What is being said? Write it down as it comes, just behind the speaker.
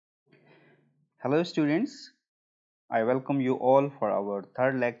Hello students, I welcome you all for our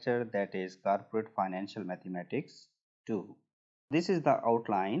third lecture, that is Corporate Financial Mathematics 2. This is the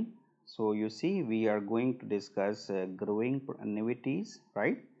outline. So you see we are going to discuss growing annuities,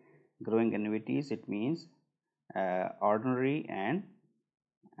 right? Growing annuities, it means ordinary and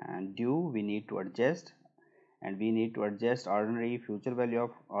due we need to adjust, and we need to adjust ordinary, future value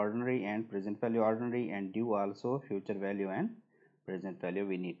of ordinary and present value ordinary, and due also future value and present value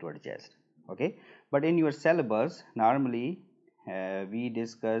we need to adjust. Okay, but in your syllabus normally we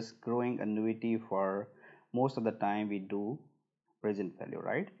discuss growing annuity. For most of the time we do present value,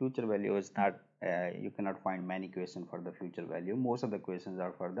 right? Future value is not, you cannot find many questions for the future value. Most of the questions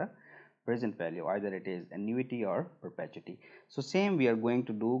are for the present value, either it is annuity or perpetuity. So same we are going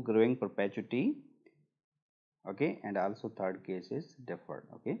to do growing perpetuity. Okay, and also third case is deferred.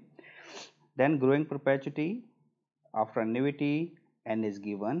 Okay, then growing perpetuity, after annuity n is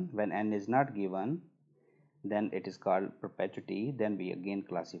given, when n is not given then it is called perpetuity, then we again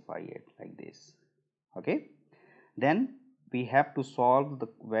classify it like this. Okay, then we have to solve the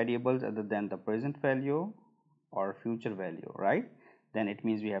variables other than the present value or future value, right? Then it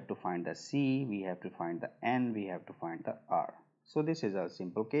means we have to find the c, we have to find the n, we have to find the r. So this is a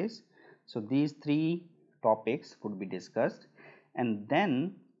simple case. So these three topics could be discussed, and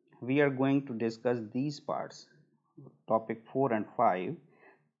then we are going to discuss these parts, topic 4 and 5.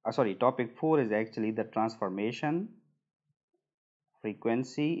 Sorry, topic 4 is actually the transformation,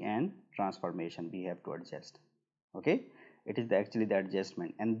 frequency and transformation we have to adjust. Okay, it is actually the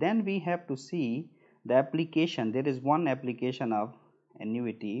adjustment, and then we have to see the application. There is one application of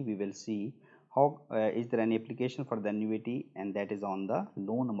annuity. We will see how is there any application for the annuity, and that is on the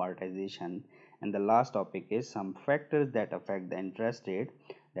loan amortization. And the last topic is some factors that affect the interest rate,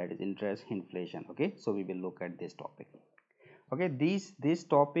 that is interest inflation. Okay, so we will look at this topic. Okay, this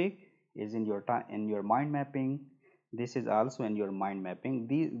topic is in your time, in your mind mapping. This is also in your mind mapping.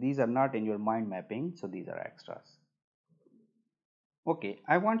 These are not in your mind mapping, so these are extras. Okay,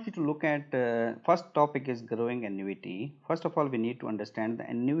 I want you to look at first topic is growing annuity. First of all, we need to understand the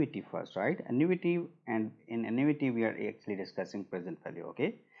annuity first, right? Annuity, and in annuity we are actually discussing present value.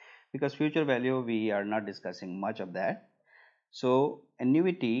 Okay, because future value we are not discussing much of that. So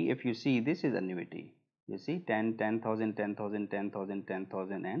annuity, if you see, this is annuity. You see 10, 10,000, 10,000, 10,000,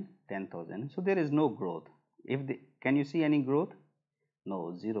 10,000 and 10,000. So there is no growth. Can you see any growth?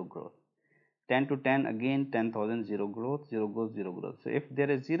 No, zero growth. 10 to 10 again, 10,000, zero growth, 0 growth, 0 growth. So if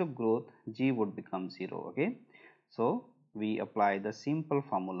there is zero growth, G would become 0. Okay, so we apply the simple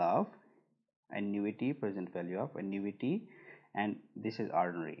formula of annuity, present value of annuity, and this is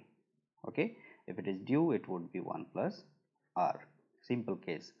ordinary. Okay, if it is due it would be 1 plus R, simple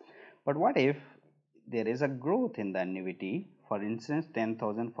case. But what if there is a growth in the annuity? For instance,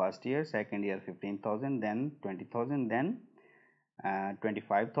 10,000 first year, second year 15,000, then 20,000, then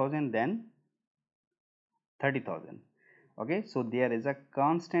 25,000, then 30,000. Okay, so there is a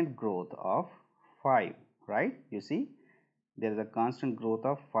constant growth of 5, right? You see there is a constant growth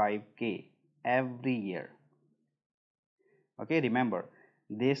of 5k every year. Okay, remember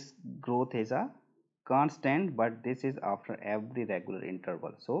this growth is a constant, but this is after every regular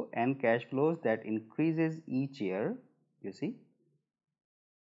interval. So n cash flows that increases each year, you see,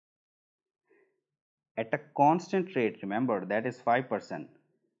 at a constant rate. Remember that is 5%.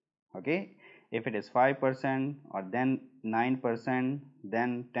 Okay, if it is 5% or then 9%,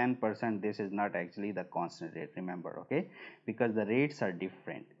 then 10%, this is not actually the constant rate, remember. Okay, because the rates are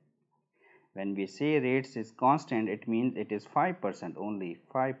different. When we say rates is constant, it means it is 5%, only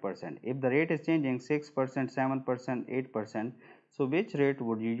 5%. If the rate is changing 6%, 7%, 8%, so which rate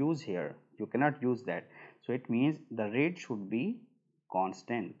would you use here? You cannot use that. So it means the rate should be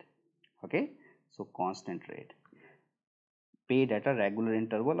constant. Okay, so constant rate paid at a regular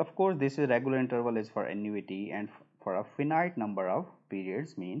interval. Of course, this is regular interval is for annuity, and for a finite number of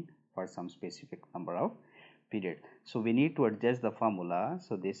periods, mean for some specific number of period. So we need to adjust the formula.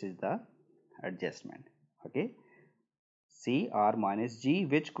 So this is the adjustment. Okay, C R minus G,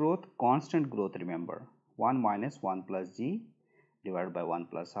 which growth? Constant growth, remember, 1 minus 1 plus G divided by 1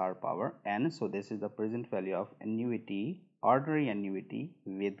 plus R power n. So this is the present value of annuity, ordinary annuity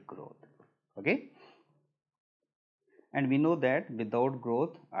with growth. Okay, and we know that without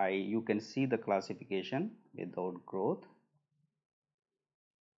growth, you can see the classification. Without growth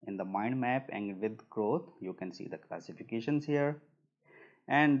in the mind map, and with growth you can see the classifications here.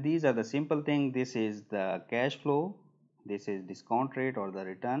 And these are the simple thing. This is the cash flow, this is discount rate or the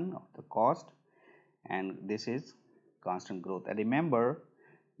return of the cost, and this is constant growth. And remember,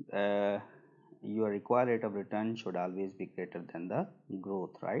 your required rate of return should always be greater than the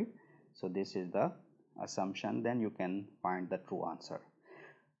growth, right? So this is the assumption, then you can find the true answer.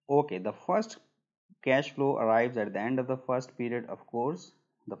 Okay, the first cash flow arrives at the end of the first period. Of course,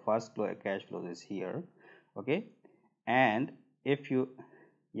 the first cash flow is here. Okay, and if you,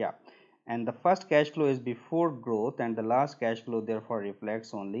 yeah, and the first cash flow is before growth, and the last cash flow therefore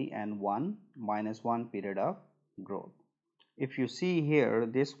reflects only N1 minus 1 period of growth. If you see here,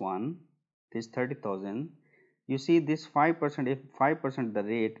 this one, this 30,000, you see this 5%, if 5% the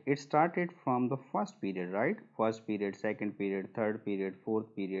rate, it started from the first period, right? First period, second period, third period,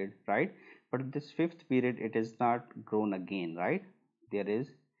 fourth period, right? But this fifth period, it is not grown again, right? There is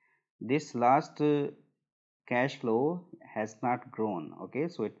this last cash flow has not grown. Okay,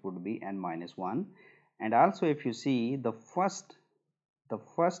 so it would be N minus 1. And also if you see the first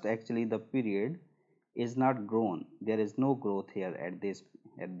actually the period is not grown, there is no growth here at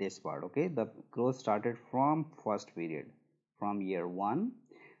this part. Okay, the growth started from first period, from year 1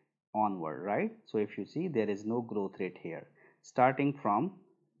 onward, right? So if you see, there is no growth rate here starting from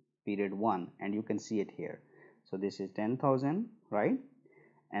period 1, and you can see it here. So this is 10,000, right?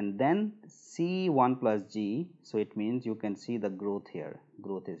 And then C1 plus G, so it means you can see the growth here,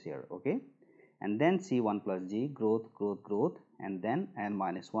 growth is here. Okay, and then C1 plus G, growth, and then N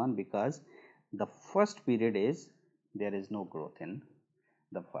minus 1, because the first period is, there is no growth in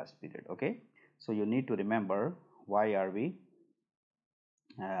the first period. Okay, so you need to remember why are we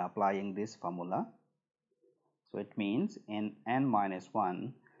applying this formula. So it means in N minus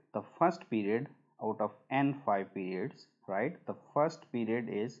 1, the first period out of N5 periods, right? The first period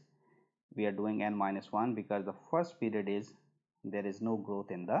is, we are doing N minus 1 because the first period is, there is no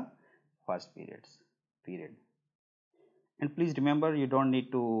growth in the first period. And please remember, you don't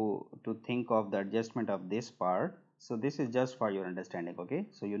need to think of the adjustment of this part. So this is just for your understanding. Okay,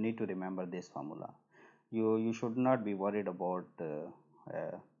 so you need to remember this formula. You should not be worried about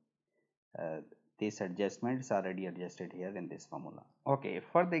uh, this adjustment is already adjusted here in this formula. Okay,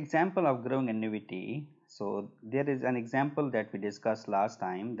 for the example of growing annuity, so there is an example that we discussed last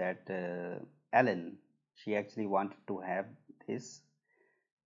time, that Ellen, she actually wanted to have this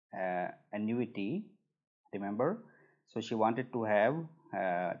annuity, remember? So she wanted to have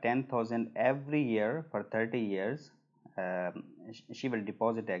 10,000 every year for 30 years. She will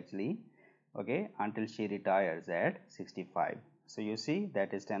deposit actually, okay, until she retires at 65. So you see,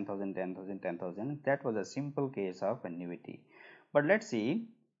 that is 10,000, 10,000, 10,000. That was a simple case of annuity. But let's see,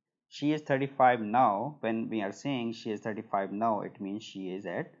 she is 35 now. When we are saying she is 35 now, it means she is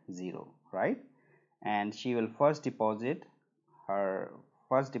at 0, right? And she will first deposit her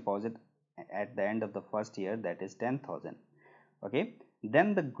first deposit at the end of the first year, that is 10,000. Okay,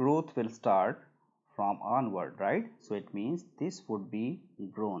 then the growth will start from onward, right? So it means this would be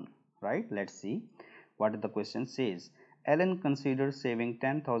grown, right? Let's see what the question says. Ellen considers saving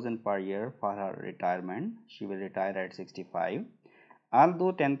 10,000 per year for her retirement. She will retire at 65.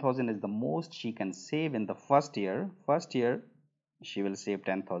 Although 10,000 is the most she can save in the first year, she will save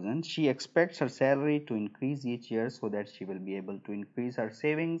 10,000. She expects her salary to increase each year so that she will be able to increase her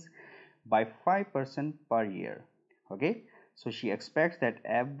savings by 5% per year. Okay, so she expects that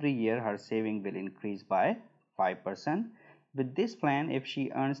every year her saving will increase by 5%. With this plan, if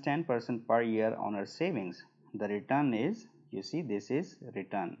she earns 10% per year on her savings, the return is, you see, this is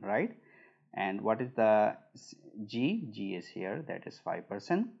return, right? And what is the G? G is here, that is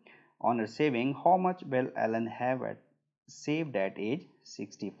 5%. On her saving, how much will Ellen have saved at age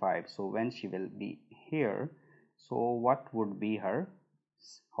 65? So when she will be here, so what would be her,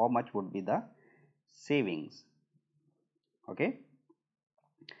 how much would be the savings? Okay,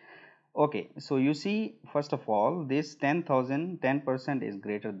 so you see, first of all, this 10,000, 10% is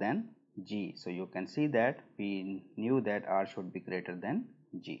greater than G. So you can see that we knew that R should be greater than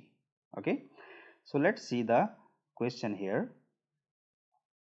G. Okay, so let's see the question here.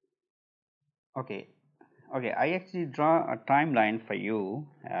 Okay, I actually draw a timeline for you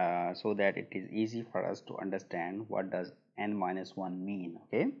so that it is easy for us to understand what does N minus 1 mean.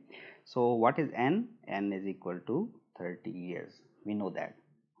 Okay, so what is N? N is equal to 30 years. We know that.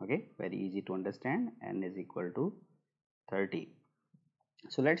 Okay, very easy to understand. N is equal to 30.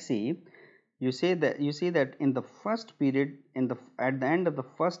 So let's see. You see that in the first period, at the end of the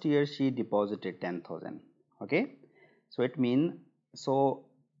first year, she deposited 10,000. Okay, so it means, so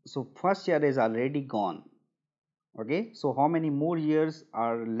first year is already gone. Okay, so how many more years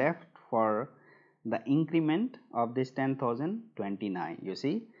are left for the increment of this 10,000? 29. You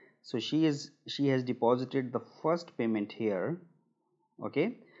see, so she has deposited the first payment here.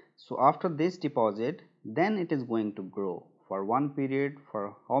 Okay, so after this deposit, then it is going to grow for one period.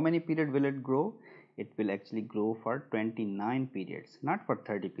 For how many period will it grow? it will actually grow for 29 periods, not for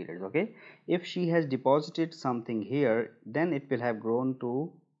 30 periods. Okay, if she has deposited something here, then it will have grown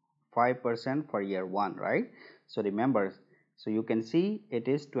to 5% for year 1, right? So remember, so you can see it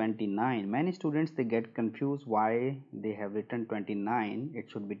is 29. Many students, they get confused why they have written 29, it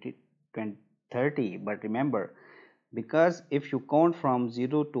should be 30. But remember, because if you count from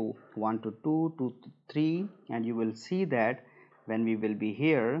 0 to 1 to 2 to 3, and you will see that when we will be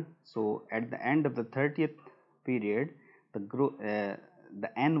here, so at the end of the 30th period, the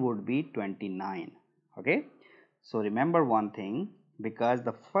n would be 29. Okay, so remember one thing, because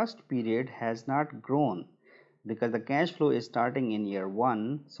the first period has not grown, because the cash flow is starting in year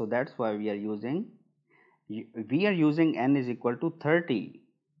 1, so that's why we are using n is equal to 30.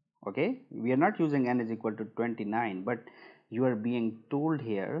 Okay, we are not using n is equal to 29, but you are being told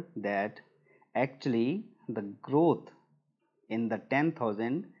here that actually the growth in the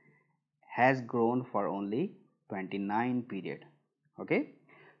 10,000 has grown for only 29 period. Okay,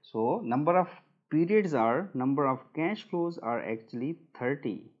 so number of number of cash flows are actually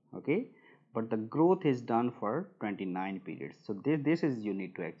 30. Okay, but the growth is done for 29 periods. So this is you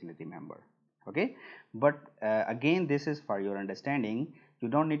need to actually remember. Okay, but again, this is for your understanding. You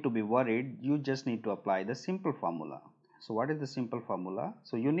don't need to be worried, you just need to apply the simple formula. So what is the simple formula?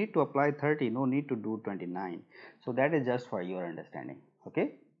 So you need to apply 30, no need to do 29. So that is just for your understanding.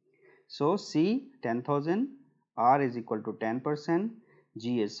 Okay, so C 10,000, R is equal to 10%,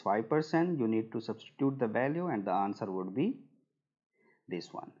 G is 5%. You need to substitute the value and the answer would be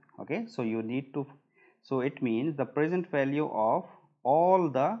this one. Okay, so you need to, so it means the present value of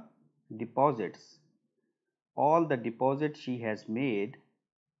all the deposits, all the deposits she has made,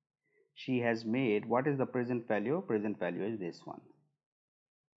 what is the present value? Present value is this one.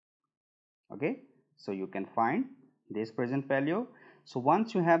 Okay, so you can find this present value. So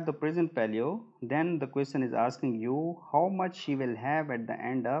once you have the present value, then the question is asking you how much she will have at the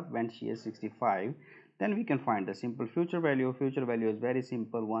end of when she is 65. Then we can find the simple future value. Future value is very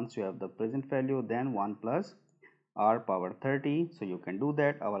simple. Once you have the present value, then 1 plus r power 30. So you can do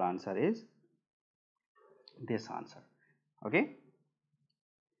that. Our answer is this answer. Okay,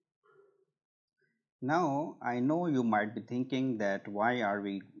 now I know you might be thinking that why are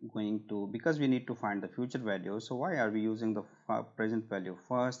we going to, because we need to find the future value, so why are we using the present value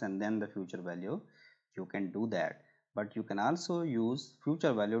first and then the future value? You can do that, but you can also use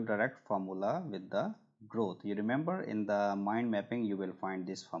future value direct formula with the growth. You remember in the mind mapping you will find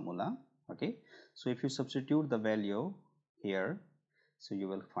this formula. Okay, so if you substitute the value here, so you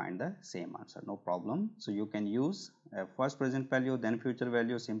will find the same answer, no problem. So you can use first present value then future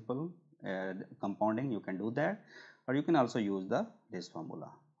value, simple compounding, you can do that, or you can also use this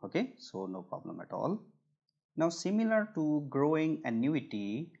formula. Okay, so no problem at all. Now similar to growing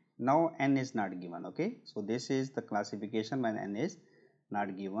annuity, now n is not given. Okay, so this is the classification when n is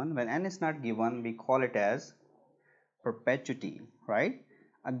not given. When n is not given, we call it as perpetuity, right?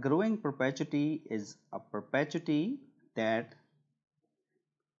 A growing perpetuity is a perpetuity that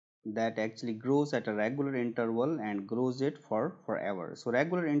actually grows at a regular interval and grows it for forever. So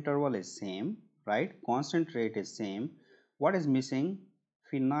regular interval is same, right? Constant rate is same. What is missing?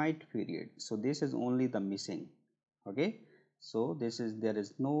 Finite period. So this is only the missing. Okay, so this is, there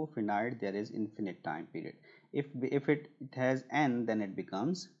is no finite, there is infinite time period. If it has n, then it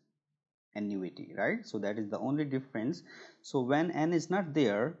becomes annuity, right? So that is the only difference. So when n is not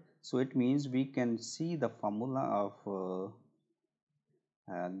there, so it means we can see the formula of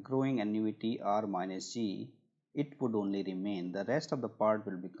growing annuity r minus g, it would only remain, the rest of the part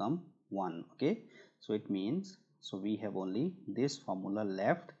will become 1. Okay, so it means, so we have only this formula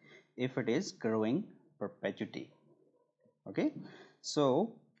left if it is growing perpetuity. Okay,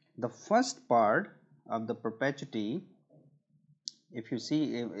 so the first part of the perpetuity, if you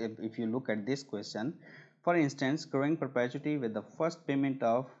see, if you look at this question, for instance, growing perpetuity with the first payment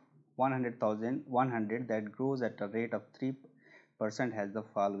of 100,100 that grows at a rate of 3% has the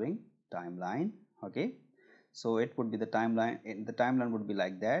following timeline. Okay, so it would be the timeline, the timeline would be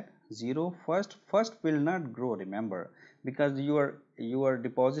like that. 0 first will not grow, remember, because you are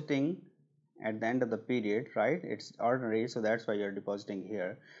depositing at the end of the period, right? It's ordinary, so that's why you're depositing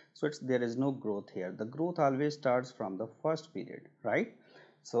here. So it's, there is no growth here. The growth always starts from the first period, right?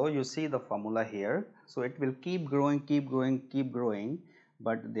 So you see the formula here, so it will keep growing, keep growing, keep growing,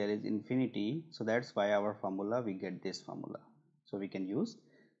 but there is infinity. So that's why our formula, we get this formula. So we can use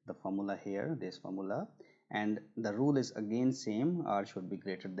the formula here, this formula, and the rule is again same, r should be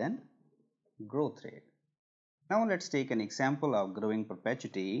greater than growth rate. Now let's take an example of growing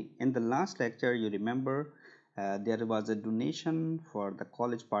perpetuity. In the last lecture, you remember there was a donation for the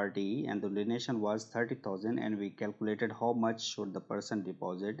college party, and the donation was 30,000, and we calculated how much should the person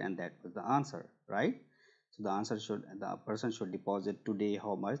deposit, and that was the answer, right? So the person should deposit today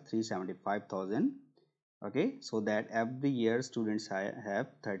how much? 375,000. Okay, so that every year students have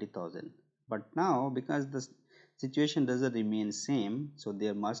 30,000. But now, because the situation doesn't remain same, so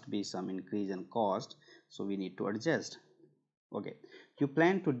there must be some increase in cost, so we need to adjust. Okay, you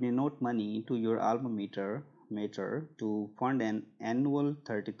plan to denote money to your alma mater to fund an annual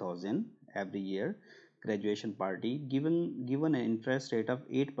 30,000 every year graduation party, given an interest rate of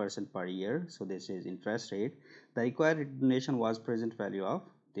 8% per year. So this is interest rate. The required donation was present value of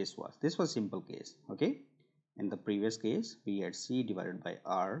this was simple case. Okay, in the previous case we had C divided by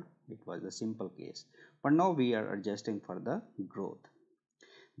R. It was the simple case, but now we are adjusting for the growth.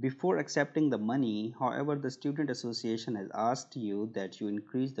 Before accepting the money, however, the student association has asked you that you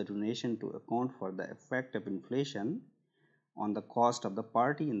increase the donation to account for the effect of inflation on the cost of the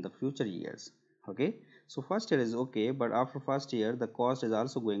party in the future years. Okay, so first year is okay, but after first year the cost is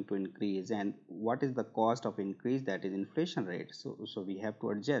also going to increase. And what is the cost of increase? That is inflation rate. So we have to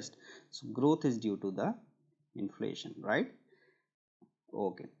adjust. So growth is due to the inflation, right?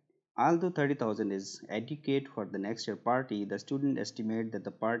 Okay. Although 30,000 is adequate for the next year party, the student estimate that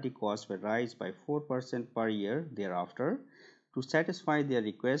the party cost will rise by 4% per year thereafter. To satisfy their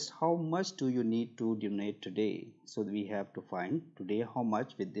request, how much do you need to donate today? So we have to find today how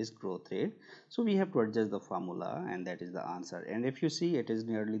much with this growth rate. So we have to adjust the formula, and that is the answer. And if you see, it is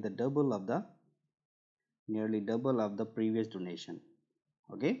nearly double of the previous donation.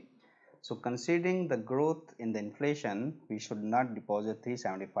 Okay. So considering the growth in the inflation, we should not deposit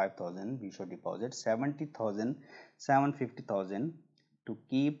 375,000, we should deposit 70,000, 750,000 to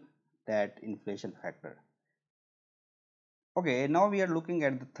keep that inflation factor. Okay, now we are looking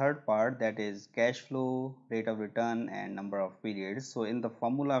at the third part, that is cash flow, rate of return and number of periods. So in the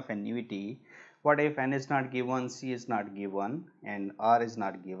formula of annuity, what if N is not given, C is not given and R is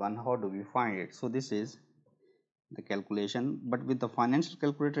not given? How do we find it? So this is the calculation, but with the financial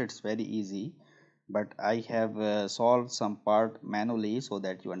calculator it's very easy, but I have solved some part manually so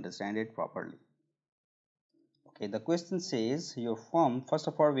that you understand it properly. Okay, the question says your firm, first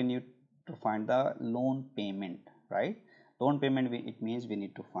of all we need to find the loan payment, right? Loan payment, it means we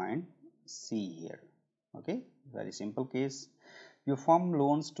need to find C here. Okay, very simple case. Your firm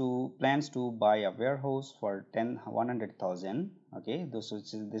plans to buy a warehouse for 100,000. Okay, this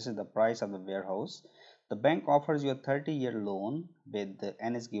is the price of the warehouse. The bank offers you a 30-year loan with the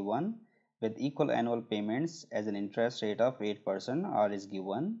N is given with equal annual payments as an interest rate of 8%. R is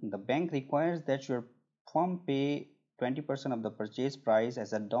given. The bank requires that your firm pay 20% of the purchase price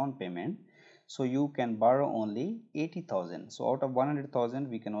as a down payment, so you can borrow only 80,000. So out of 100,000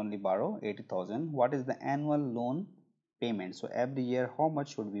 we can only borrow 80,000. What is the annual loan payment? So every year how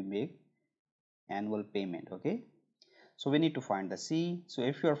much should we make annual payment? Okay, so we need to find the C. So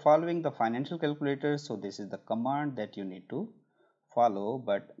if you are following the financial calculator, so this is the command that you need to follow,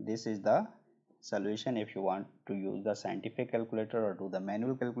 but this is the solution if you want to use the scientific calculator or do the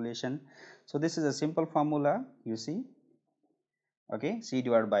manual calculation. So this is a simple formula, you see. Okay, C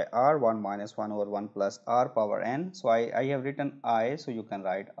divided by R, 1 minus 1 over 1 plus R power N. So I have written I, so you can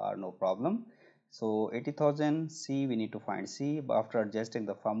write R, no problem. So 80,000 C, we need to find C. But after adjusting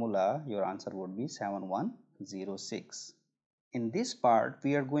the formula, your answer would be 7106. In this part,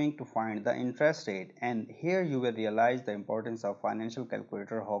 we are going to find the interest rate, and here you will realize the importance of financial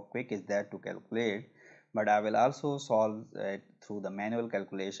calculator, how quick is that to calculate. But I will also solve it through the manual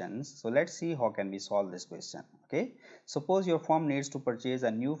calculations. So let's see how can we solve this question. Okay, suppose your firm needs to purchase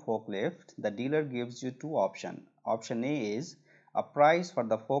a new forklift. The dealer gives you two options. Option A is a price for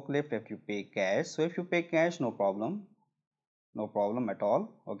the forklift if you pay cash. So if you pay cash, no problem at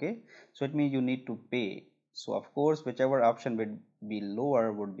all. Okay, so it means you need to pay. So of course whichever option would be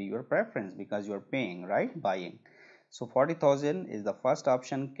lower would be your preference because you are paying, right, buying. So 40,000 is the first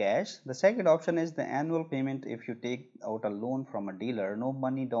option, cash. The second option is the annual payment. If you take out a loan from a dealer, no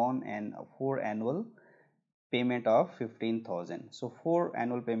money down and 4 annual payment of 15,000. So 4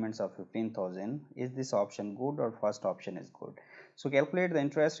 annual payments of 15,000. Is this option good or first option is good? So calculate the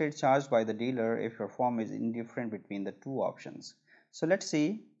interest rate charged by the dealer if your firm is indifferent between the two options. So let's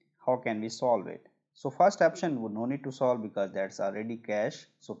see how can we solve it. So first option would no need to solve because that's already cash.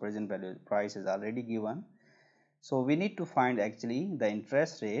 So present value price is already given. So we need to find actually the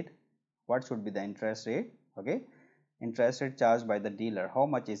interest rate. What should be the interest rate? Okay, interest rate charged by the dealer. How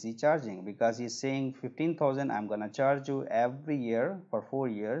much is he charging? Because he's saying 15,000 I'm gonna charge you every year for 4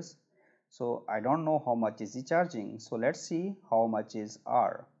 years. So I don't know how much is he charging. So let's see how much is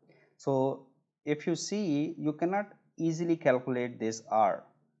R. So if you see, you cannot easily calculate this r,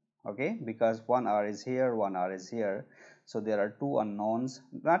 okay, because one r is here, one r is here, so there are two unknowns,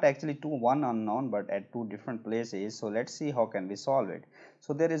 not actually one unknown, but at two different places. So let's see how can we solve it.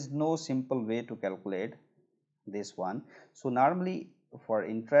 So there is no simple way to calculate this one. So normally for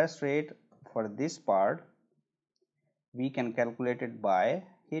interest rate, for this part we can calculate it by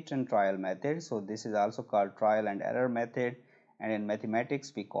hit and trial method. So this is also called trial and error method, and in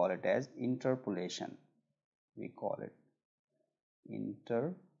mathematics we call it as interpolation. We call it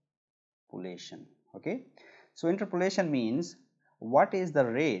interpolation. Okay, so interpolation means what is the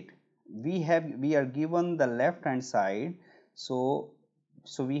rate we are given the left hand side. So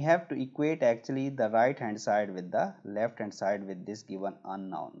we have to equate actually the right hand side with the left hand side with this given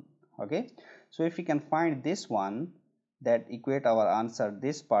unknown. Okay, so if we can find this one, that equate our answer,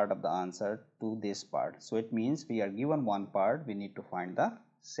 this part of the answer to this part, so it means we are given one part, we need to find the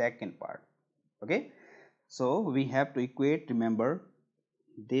second part. Okay, so we have to equate, remember,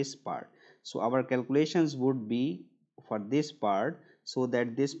 this part. So our calculations would be for this part, so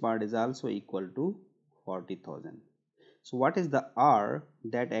that this part is also equal to 40,000. So what is the r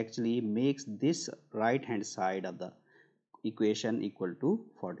that actually makes this right hand side of the equation equal to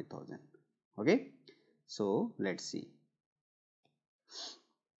 40,000? Okay, so let's see.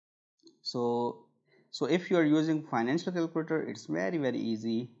 So if you are using financial calculator, it's very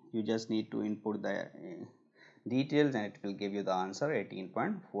easy. You just need to input the details and it will give you the answer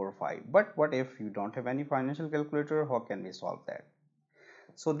 18.45. But what if you don't have any financial calculator? How can we solve that?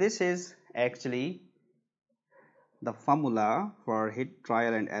 So this is actually the formula for hit,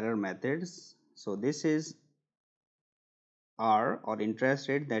 trial and error methods. So this is r, or interest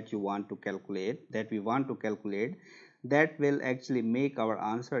rate, that you want to calculate, that we want to calculate, that will actually make our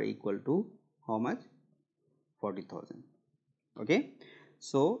answer equal to how much? 40,000. Okay,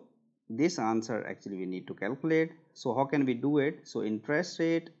 so this answer actually we need to calculate. So how can we do it? So interest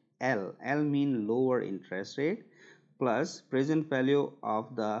rate, L mean lower interest rate, plus present value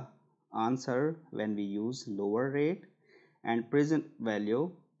of the answer when we use lower rate, and present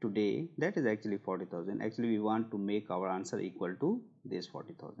value today, that is actually 40,000. Actually we want to make our answer equal to this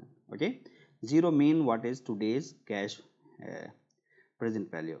 40,000. Okay, 0 mean what is today's cash present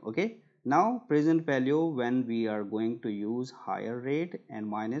value. Okay, now present value when we are going to use higher rate, and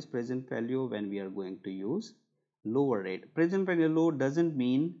minus present value when we are going to use lower rate. Present value low doesn't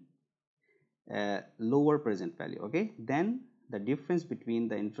mean lower present value. Okay, then the difference between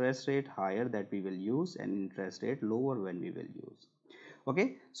the interest rate higher that we will use and interest rate lower when we will use.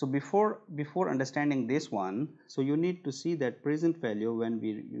 Okay, so before understanding this one, so you need to see that present value, when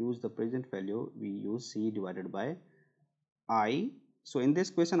we use the present value, we use C divided by I. So in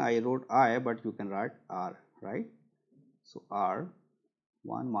this question I wrote I, but you can write R, right? So R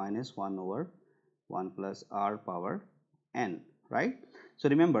 1 minus 1 over 1 plus R power n, right? So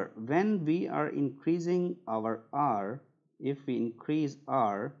remember, when we are increasing our R, if we increase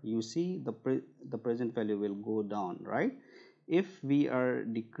R, you see the present value will go down, right? If we are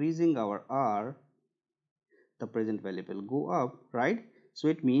decreasing our R, the present value will go up, right? So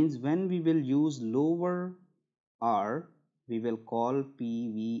it means when we will use lower R, we will call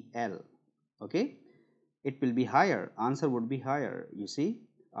PVL. Okay, it will be higher, answer would be higher, you see.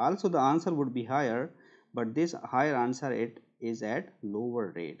 Also the answer would be higher, but this higher answer it is at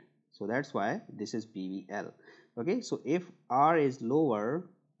lower rate, so that's why this is PVL. Okay, so if R is lower,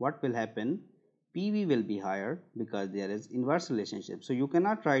 what will happen? PV will be higher, because there is inverse relationship, so you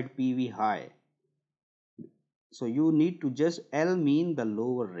cannot write PV high. So you need to just L mean the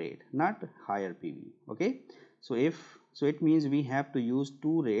lower rate, not higher PV. Okay, so it means we have to use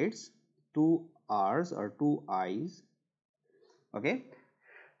two rates, two R's or two I's. Okay,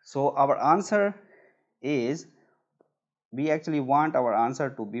 so our answer is, we actually want our answer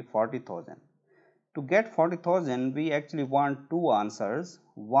to be 40,000. To get 40,000, we actually want two answers,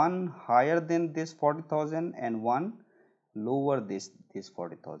 one higher than this 40,000 and one lower this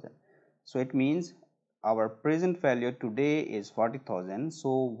 40,000. So it means our present value today is 40,000.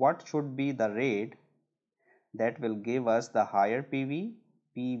 So what should be the rate that will give us the higher PV?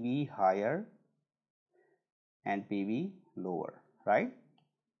 PV higher and PV lower, right?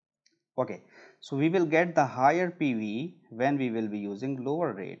 Okay, so we will get the higher PV when we will be using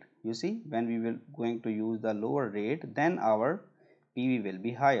lower rate. You see, when we will going to use the lower rate, then our PV will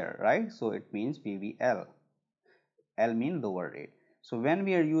be higher, right? So it means PVL. L mean lower rate. So when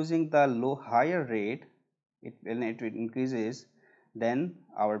we are using the higher rate, when it increases, then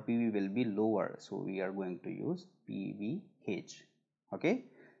our PV will be lower. So we are going to use PVH. Okay,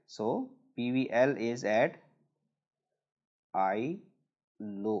 so PVL is at I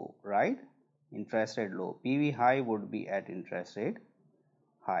low, right? interest rate low. PV high would be at interest rate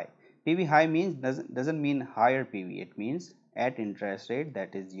high. PV high means doesn't mean higher PV, it means at interest rate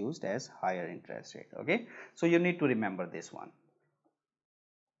that is used as higher interest rate. Okay, so you need to remember this one.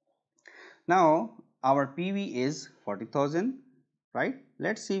 Now our PV is 40,000, right?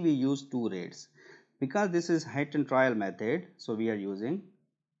 Let's see, we use two rates because this is hit and trial method, so we are using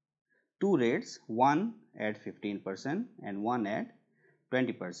two rates, one at 15% and one at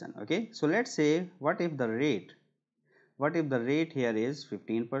 20%. Okay, so let's say what if the rate here is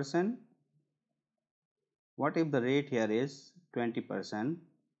 15%, what if the rate here is 20%,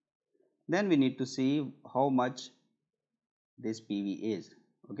 then we need to see how much this PV is.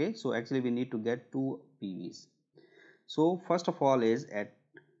 Okay, so actually we need to get two PVs. So first of all is at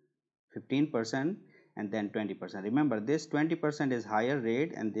 15% and then 20%. Remember, this 20% is higher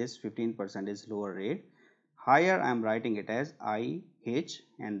rate and this 15% is lower rate. Higher I am writing it as IH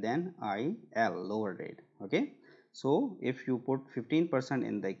and then IL, lower rate. Okay, so if you put 15%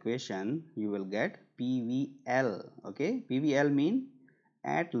 in the equation, you will get PVL. Okay, PVL mean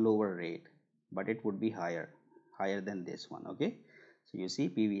at lower rate, but it would be higher than this one. Okay, so you see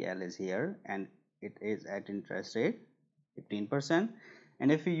PVL is here and it is at interest rate 15%,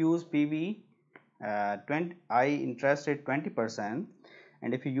 and if you use PV 20 I interest rate 20%,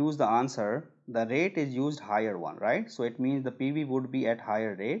 and if you use the answer, the rate is used higher one, right? So it means the PV would be at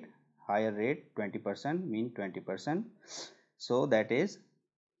higher rate 20% mean 20%, so that is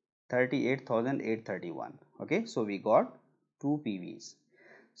 38,831. Okay, so we got two PVs.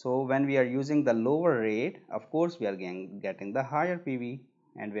 So when we are using the lower rate, of course we are getting the higher PV,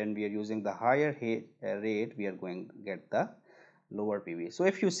 and when we are using the higher rate, we are going to get the lower PV. So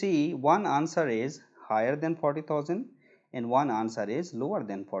if you see, one answer is higher than 40,000 and one answer is lower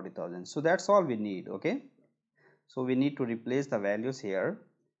than 40,000. So that's all we need. Okay, so we need to replace the values here.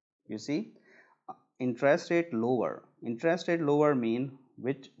 You see, interest rate lower mean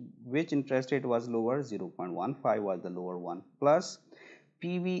which interest rate was lower? 0.15 was the lower one, plus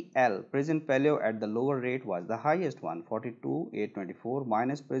PVL, present value at the lower rate, was the highest one, 42,824,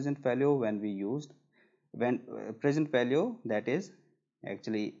 minus present value when we used present value, that is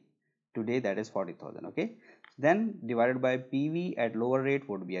actually today, that is 40,000. Okay, then divided by PV at lower rate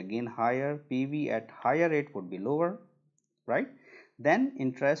would be again higher, PV at higher rate would be lower, right? Then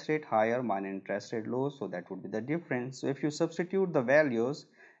interest rate higher minus interest rate low, so that would be the difference. So if you substitute the values,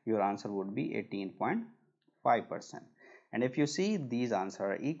 your answer would be 18.5%. and if you see, these answers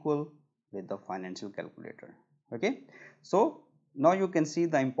are equal with the financial calculator. Okay, so now you can see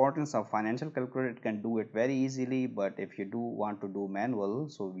the importance of financial calculator. It can do it very easily, but if you do want to do manual,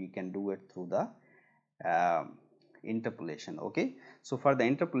 so we can do it through the interpolation. Okay, so for the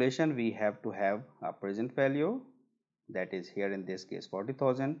interpolation, we have to have a present value, that is here in this case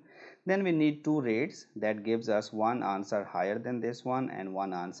 40,000. Then we need two rates, that gives us one answer higher than this one and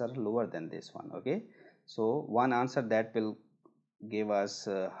one answer lower than this one. Okay, so one answer that will give us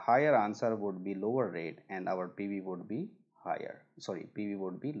higher answer would be lower rate, and our PV would be PV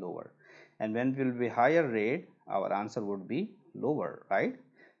would be lower, and when will be higher rate, our answer would be lower, right?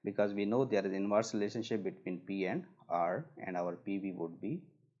 Because we know there is inverse relationship between P and R, and our PV would be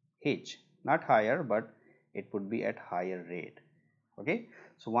H, not higher, but it would be at higher rate. Okay,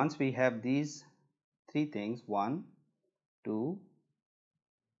 so once we have these three things, 1, 2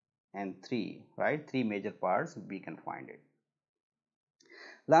 and 3, right, three major parts, we can find it.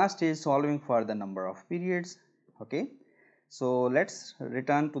 Last is solving for the number of periods. Okay, so let's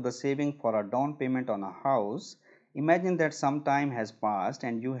return to the saving for a down payment on a house. Imagine that some time has passed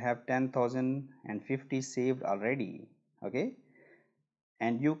and you have 10,050 saved already. Okay,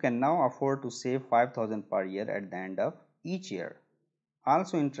 and you can now afford to save 5,000 per year at the end of each year.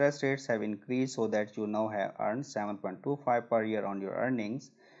 Also, interest rates have increased so that you now have earned 7.25 per year on your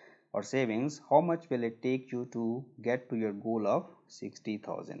earnings or savings. How much will it take you to get to your goal of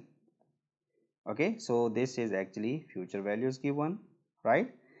 60,000? Okay, so this is actually future values given,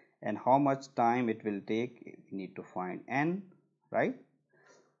 right? And how much time it will take, we need to find n, right?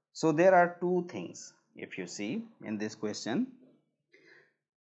 So there are two things. If you see in this question,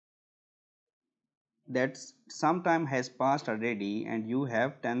 that some time has passed already and you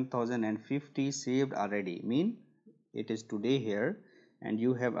have 10,050 saved already, mean it is today here and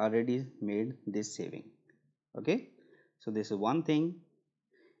you have already made this saving. Okay, so this is one thing,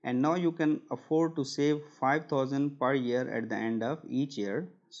 and now you can afford to save 5,000 per year at the end of each year.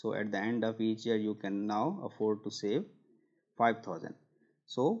 So at the end of each year you can now afford to save 5,000.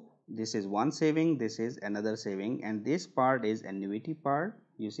 so this is one saving, this is another saving, and this part is annuity part.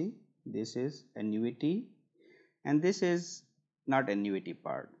 You see, this is annuity and this is not annuity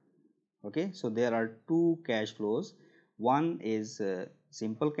part. Okay, so there are two cash flows. One is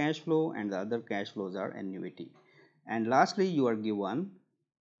simple cash flow and the other cash flows are annuity. And lastly, you are given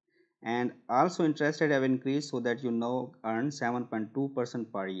and also interest rate have increased, so that you now earn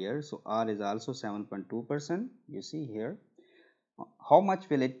 7.2% per year. So R is also 7.2%. You see here. How much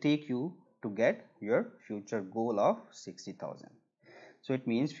will it take you to get your future goal of 60,000? So it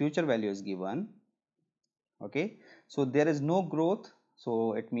means future value is given. Okay, so there is no growth,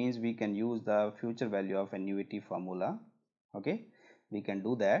 so it means we can use the future value of annuity formula. Okay, we can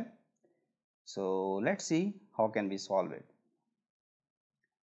do that. So let's see how can we solve it.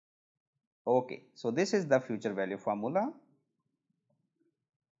 Okay, so this is the future value formula.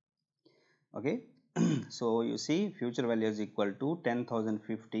 Okay, so you see future value is equal to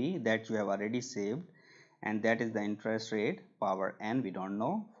 10,050 that you have already saved, and that is the interest rate power n, we don't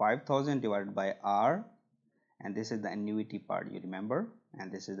know, 5,000 divided by r, and this is the annuity part, you remember,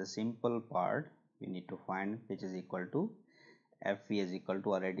 and this is the simple part we need to find, which is equal to FV is equal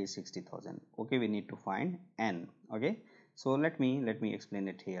to already 60,000. Okay, we need to find n. Okay, so let me explain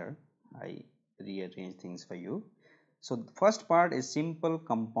it here. I rearrange things for you. So the first part is simple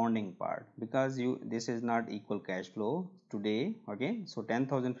compounding part, because this is not equal cash flow today. Okay, so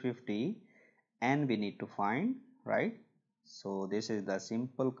 10,050 and we need to find, right? So this is the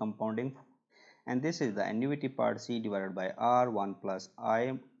simple compounding, and this is the annuity part, C divided by R, 1 plus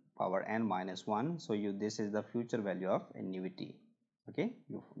I power n minus 1. So this is the future value of annuity. Okay,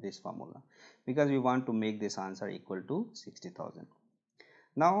 this formula, because we want to make this answer equal to 60,000.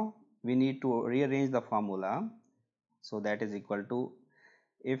 Now we need to rearrange the formula, so that is equal to,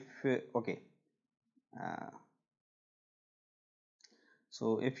 if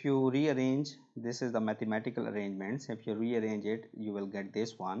so if you rearrange, this is the mathematical arrangements, if you rearrange it, you will get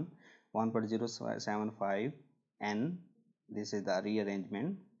this one, 1.075 n. This is the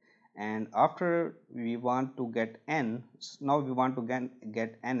rearrangement, and after we want to get n, now we want to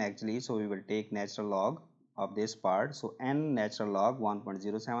get n actually, so we will take natural log of this part, so n natural log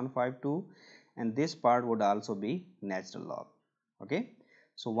 1.0752, and this part would also be natural log. Okay,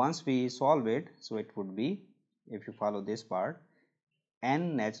 so once we solve it, so it would be, if you follow this part,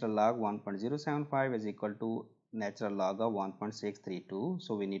 n natural log 1.075 is equal to natural log of 1.632.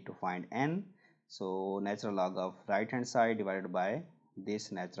 So we need to find n. So natural log of right hand side divided by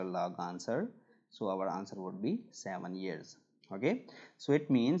this natural log answer. So our answer would be 7 years. Okay, so it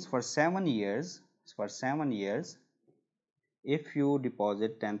means for 7 years, if you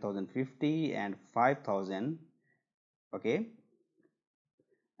deposit 10,050 and 5,000, okay,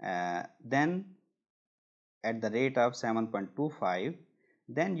 then at the rate of 7.25,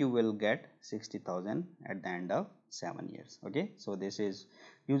 then you will get 60,000 at the end of 7 years. Okay, so this is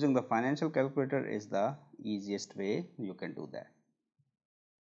using the financial calculator is the easiest way you can do that.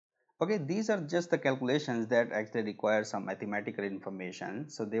 Okay, these are just the calculations that actually require some mathematical information,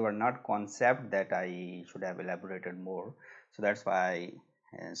 so they were not concept that I should have elaborated more, so that's why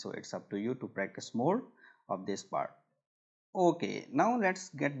so it's up to you to practice more of this part. Okay, now let's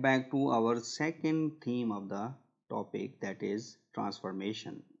get back to our second theme of the topic, that is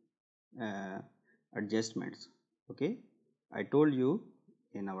transformation adjustments. Okay, I told you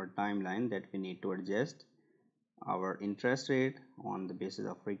in our timeline that we need to adjust our interest rate on the basis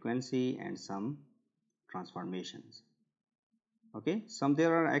of frequency and some transformations. Okay,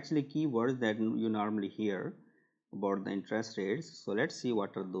 there are actually keywords that you normally hear about the interest rates, so let's see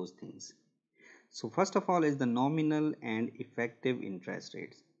what are those things. So first of all is the nominal and effective interest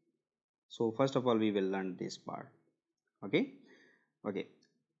rates. So first of all we will learn this part. Okay,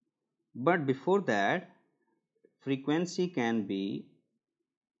 but before that, frequency can be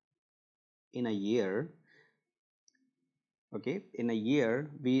in a year. Okay, in a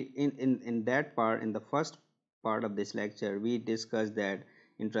year, we in that part, in the first part of this lecture, we discussed that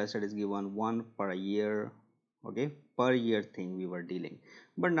interest rate is given one per a year. Okay, per year thing we were dealing,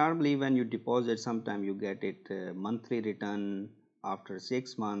 but normally when you deposit, sometime you get it monthly return, after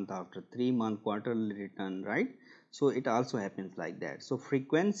 6 months, after 3 month quarterly return, right? So it also happens like that. So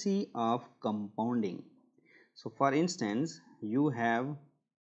frequency of compounding. So for instance, you have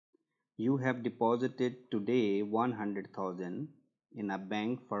deposited today 100,000 in a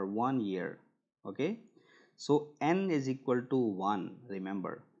bank for 1 year. Okay, so n is equal to 1.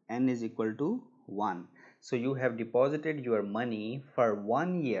 Remember, n is equal to 1. So you have deposited your money for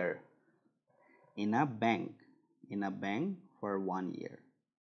 1 year in a bank, for 1 year.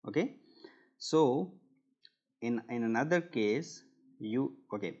 Okay, so in another case, you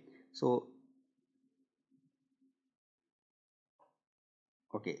okay, so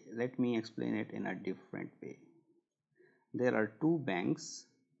okay, let me explain it in a different way. There are two banks.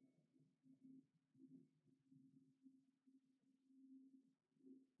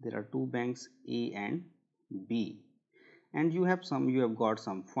 there are two banks A and B, and you have got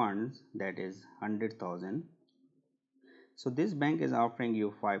some funds, that is 100,000. So this bank is offering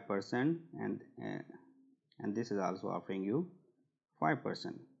you 5%, and this is also offering you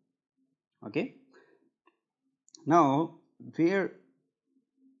 5%. Okay, now where,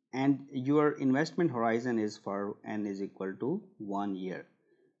 and your investment horizon is for n is equal to 1 year,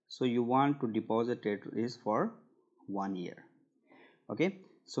 so you want to deposit it is for 1 year. Okay,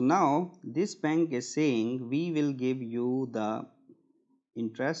 so now this bank is saying we will give you the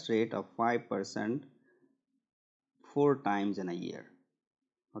interest rate of 5% 4 times in a year.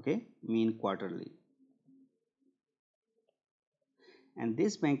 Okay, mean quarterly. And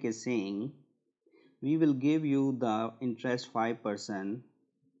this bank is saying we will give you the interest 5%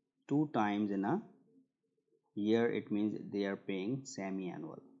 2 times in a year. It means they are paying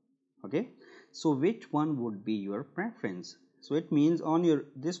semi-annual. Okay, so which one would be your preference? So it means on your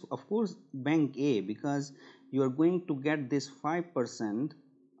this, of course, bank A, because you are going to get this 5%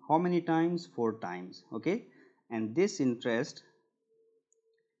 how many times? 4 times. Okay, and this interest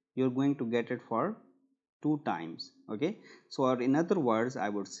you are going to get it for 2 times. Okay, so or in other words, I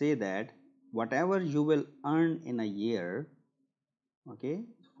would say that whatever you will earn in a year, okay,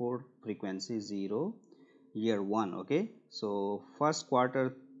 for frequency 0, year 1. Okay, so first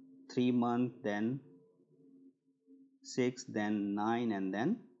quarter 3 month, then 6, then 9, and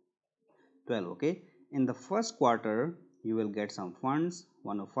then 12. Okay, in the first quarter you will get some funds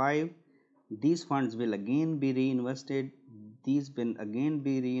 105. These funds will again be reinvested, these will again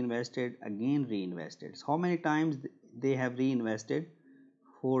be reinvested, again reinvested. So how many times they have reinvested?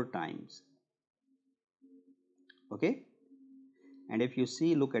 4 times. Okay, and if you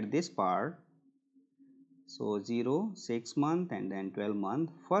see, look at this part, so 0, 6 month, and then 12 month,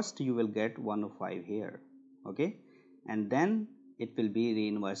 first you will get 105 here. Okay, and then it will be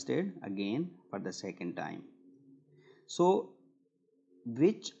reinvested again for the second time. So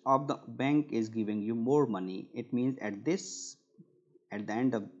which of the bank is giving you more money? It means at the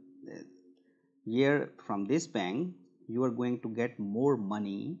end of the year from this bank you are going to get more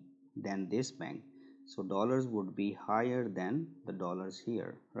money than this bank, so dollars would be higher than the dollars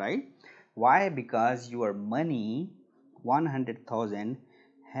here, right? Why? Because your money 100,000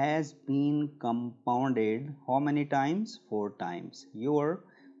 has been compounded how many times? 4 times. Your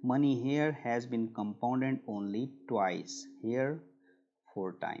money here has been compounded only twice, here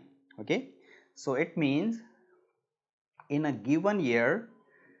 4 times. Okay, so it means in a given year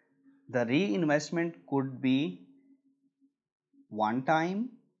the reinvestment could be 1 time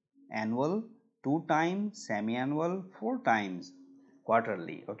annual, 2 times semi-annual, 4 times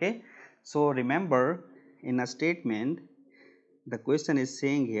quarterly. Okay, so remember, in a statement the question is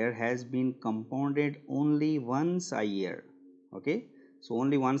saying here has been compounded only once a year. Okay, so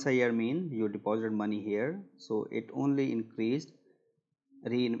only once a year mean you deposited money here, so it only increased,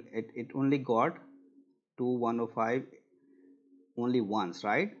 it only got to 105 only once,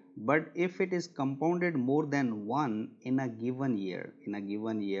 right? But if it is compounded more than one in a given year,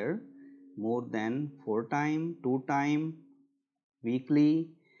 more than 4 time, 2 time, weekly,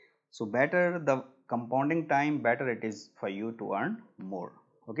 so better the compounding time, better it is for you to earn more.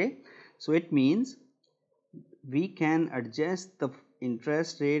 Okay, so it means we can adjust the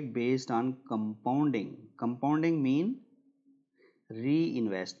interest rate based on compounding. Compounding mean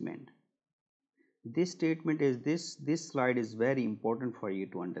reinvestment. This statement is this slide is very important for you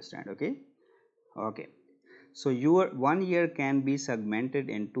to understand. Okay, okay, so your 1 year can be segmented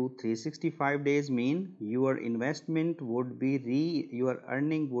into 365 days, mean your investment would be your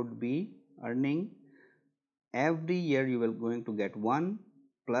earning would be earning every year you will going to get 1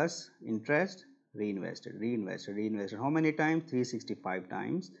 plus interest, reinvested how many times? 365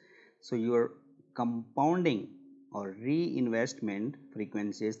 times. So your compounding or reinvestment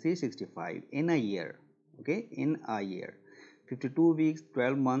frequency is 365 in a year. Okay, in a year, 52 weeks,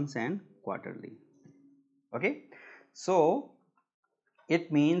 12 months, and quarterly. Okay, so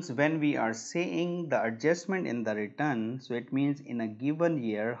it means when we are saying the adjustment in the return, so it means in a given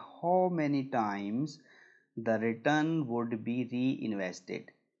year how many times the return would be reinvested.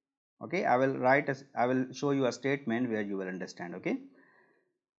 Okay, I will show you a statement where you will understand. Okay,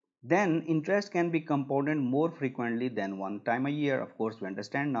 then interest can be compounded more frequently than 1 time a year. Of course, we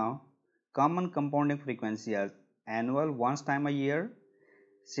understand now. Common compounding frequency as annual, once time a year,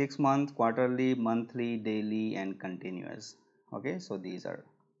 6 month, quarterly, monthly, daily, and continuous. Okay, so these are,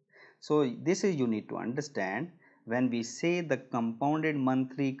 so this is you need to understand when we say the compounded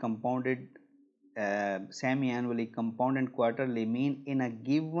monthly, compounded semi-annually, compounded quarterly mean in a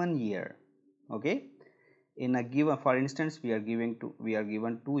given year. Okay, in a given, for instance, we are given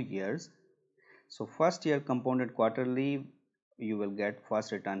 2 years. So first year compounded quarterly, you will get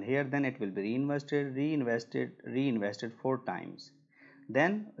first return here, then it will be reinvested 4 times,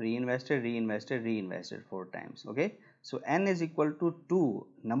 then reinvested 4 times. Okay, so n is equal to 2,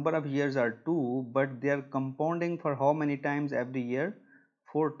 number of years are 2, but they are compounding for how many times every year?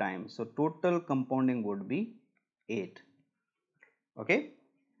 4 times. So total compounding would be 8. Okay,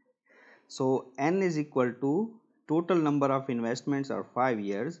 so n is equal to total number of investments are 5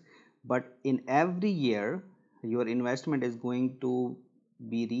 years, but in every year your investment is going to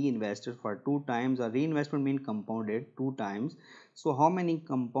be reinvested for 2 times, or reinvestment means compounded 2 times. So how many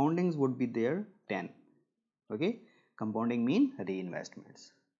compoundings would be there? 10. Okay, compounding mean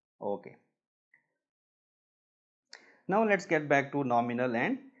reinvestments. Okay, now let's get back to nominal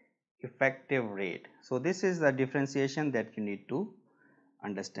and effective rate. So this is the differentiation that you need to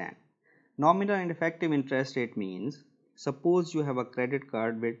understand. Nominal and effective interest rate means, suppose you have a credit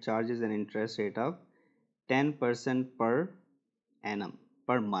card which charges an interest rate of 10% per annum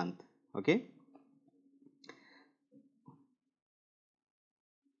per month. Okay,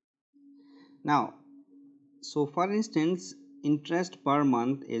 now, so for instance, interest per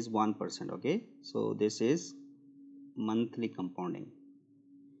month is 1%. Okay, so this is monthly compounding.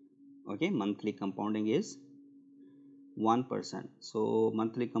 Okay, monthly compounding is 1%. So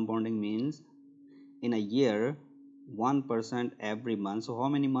monthly compounding means in a year 1% every month. So how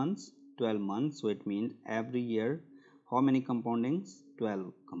many months? 12 months. So it means every year how many compoundings?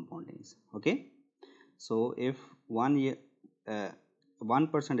 12 compoundings. Okay, so if 1%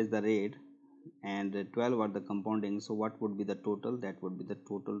 is the rate and 12 are the compounding, so what would be the total? That would be the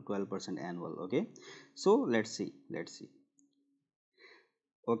total 12% annual. Okay, so let's see.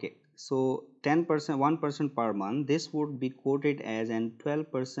 Okay, so 10%, 1% per month, this would be quoted as an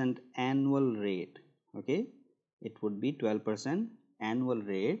 12% annual rate. Okay, it would be 12% annual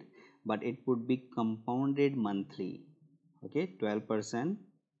rate, but it would be compounded monthly. Okay, 12%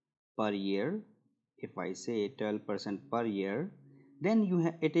 per year. If I say 12% per year,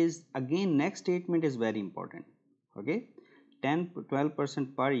 then it is again, next statement is very important. Okay,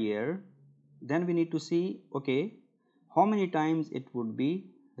 12% per year, then we need to see, okay, how many times it would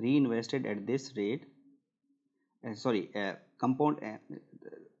be reinvested at this rate. Compound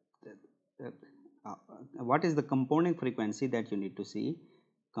what is the compounding frequency that you need to see?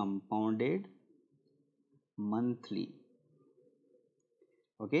 Compounded monthly.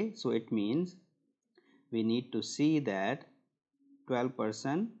 Okay, so it means we need to see that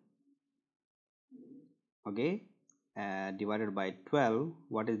 12%, okay, divided by 12,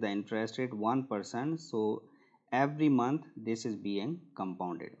 what is the interest rate? 1%. So every month this is being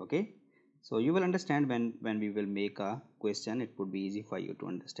compounded. Okay, so you will understand when we will make a question, it would be easy for you to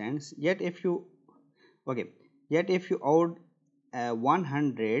understand. Yet if you owed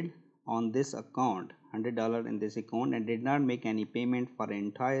 100 on this account, $100 in this account, and did not make any payment for an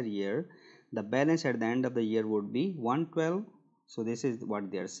entire year, the balance at the end of the year would be 112. So this is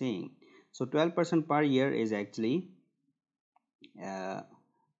what they are saying. So 12% per year is actually uh,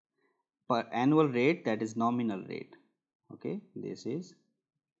 per annual rate, that is nominal rate. Okay, this is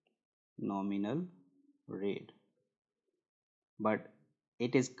nominal rate, but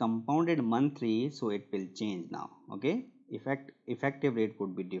it is compounded monthly, so it will change now. Okay, effective rate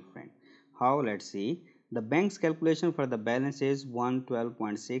would be different. How? Let's see. The bank's calculation for the balance is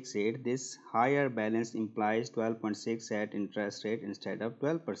 112.68. This higher balance implies 12.6 at interest rate instead of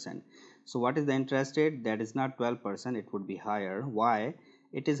 12%. So what is the interest rate? That is not 12%, it would be higher. Why?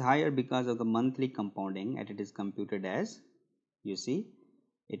 It is higher because of the monthly compounding, and it is computed as, you see,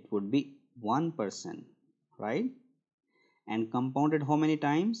 it would be 1%, right? And compounded how many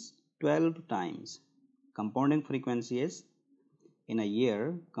times? 12 times. Compounding frequency is, in a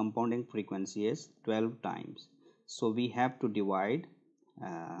year, compounding frequency is 12 times. So we have to divide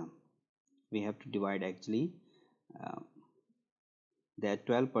actually that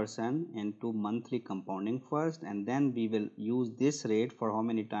 12% into monthly compounding first, and then we will use this rate for how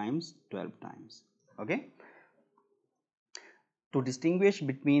many times? 12 times. Okay, to distinguish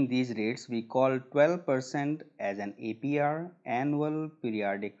between these rates, we call 12% as an APR, annual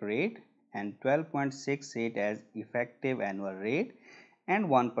periodic rate, and 12.68 as effective annual rate, and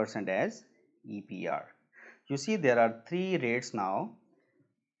 1% as EPR. You see, there are three rates now.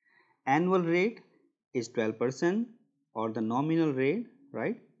 Annual rate is 12%, or the nominal rate,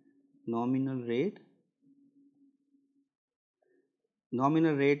 right? Nominal rate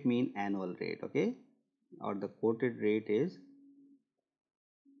mean annual rate. Okay, or the quoted rate is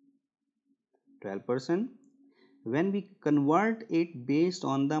 12%. When we convert it based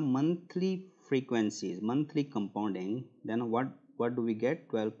on the monthly frequencies, monthly compounding, then what do we get?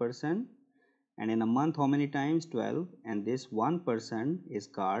 12%. And in a month, how many times? 12. And this 1% is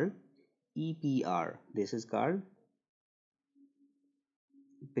called EPR. This is called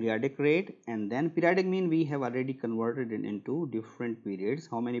periodic rate. And then periodic mean we have already converted it into different periods.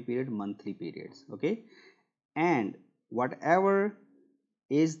 How many periods? Monthly periods. Okay. And whatever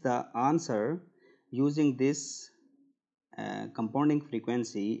is the answer using this compounding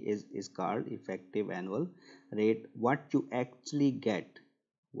frequency is called effective annual rate. What you actually get,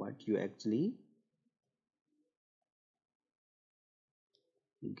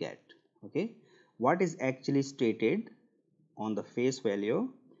 okay, what is actually stated on the face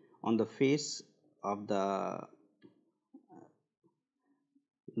value, on the face of the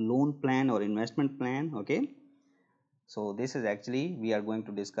loan plan or investment plan. Okay, so this is actually, we are going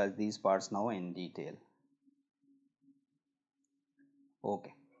to discuss these parts now in detail.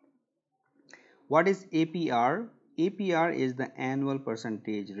 Okay, what is APR? APR is the annual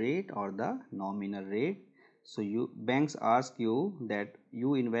percentage rate or the nominal rate. So banks ask you that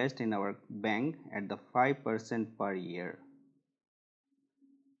you invest in our bank at the 5% per year.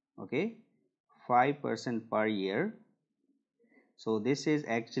 Okay, 5% per year. So this is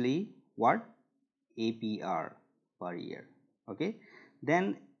actually what? APR per year. Okay,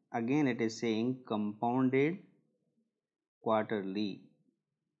 then again it is saying compounded quarterly.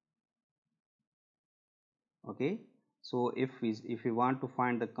 Okay, so if we want to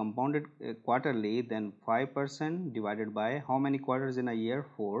find the compounded quarterly, then 5% divided by how many quarters in a year?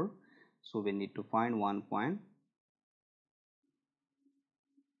 4. So we need to find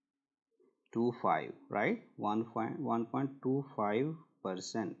 1.25, right?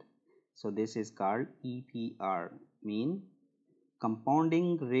 1.25%. So this is called EPR, mean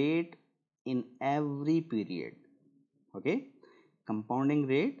compounding rate in every period. Okay, compounding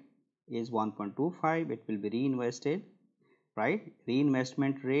rate is 1.25. It will be reinvested, right?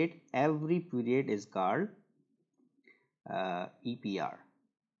 Reinvestment rate every period is called EPR.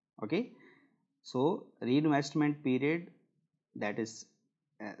 Okay, so reinvestment period, that is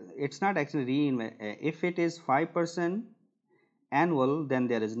it's not actually if it is 5% annual, then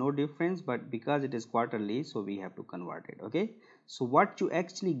there is no difference, but because it is quarterly, so we have to convert it. Okay, so what you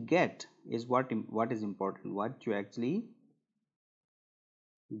actually get is what is important. What you actually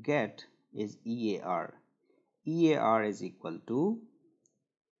get is EAR. EAR is equal to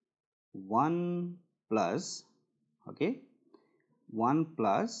 1 plus, okay, 1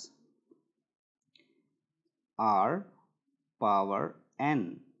 plus R power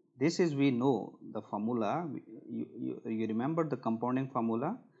n. This is, we know the formula. You remember the compounding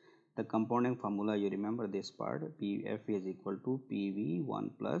formula? The compounding formula, you remember this part, PF is equal to PV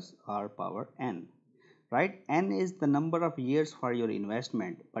 1 plus R power n, right? N is the number of years for your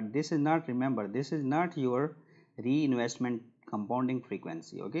investment, but this is not, remember, this is not your reinvestment compounding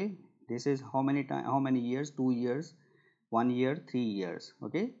frequency. Okay, this is how many time, how many years? 2 years, 1 year, 3 years.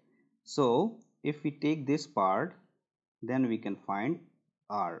 Okay, so if we take this part, then we can find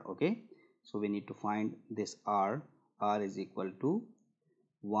R. Okay, so we need to find this R. R is equal to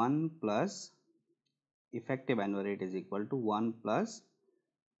 1 plus effective annual rate is equal to 1 plus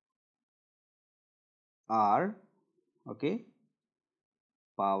R, okay,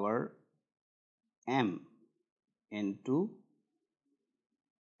 power m into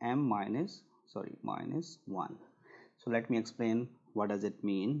m minus minus 1. So let me explain what does it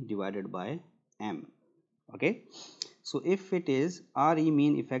mean divided by m. Okay, so if it is RE,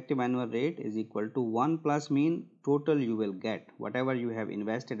 mean effective annual rate, is equal to 1 plus mean total you will get, whatever you have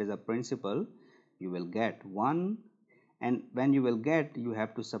invested as a principal, you will get 1, and when you will get, you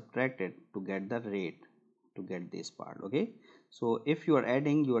have to subtract it to get the rate, to get this part. Okay, so if you are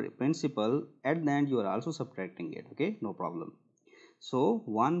adding your principal, at the end you are also subtracting it. Okay, no problem. So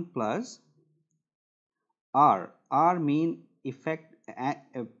 1 plus R mean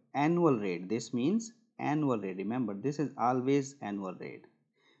annual rate. This means annual rate. Remember, this is always annual rate.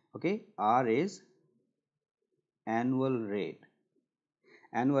 Okay, R is annual rate.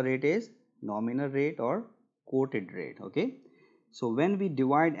 Annual rate is nominal rate or quoted rate. Okay, so when we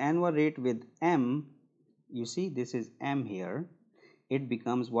divide annual rate with m, you see this is m here, it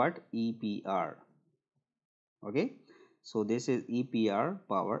becomes what? EPR. Okay, so this is EPR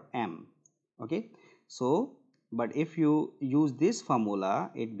power m. Okay, so but if you use this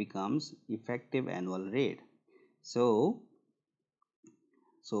formula, it becomes effective annual rate. So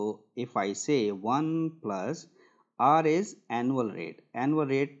if I say 1 plus R is annual rate. Annual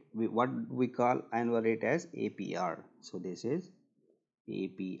rate, what we call annual rate as APR. So this is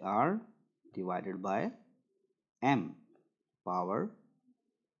APR divided by m power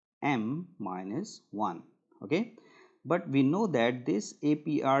m minus 1. Okay, but we know that this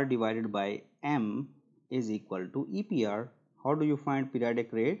APR divided by m is equal to EPR. How do you find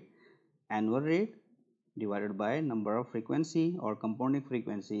periodic rate? Annual rate divided by number of frequency or compounding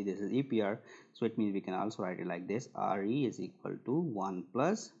frequency. This is EPR. So it means we can also write it like this: RE is equal to 1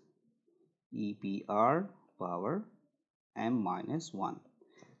 plus EPR power m minus 1.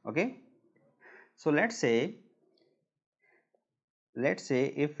 Okay, so let's say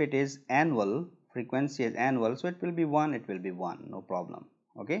if it is annual, frequency is annual, so it will be 1, it will be 1, no problem.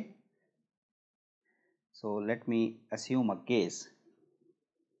 Okay, so let me assume a case.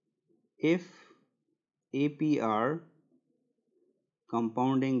 If APR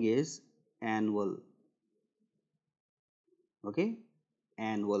compounding is annual, okay,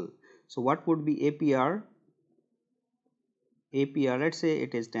 annual, so what would be APR? Let's say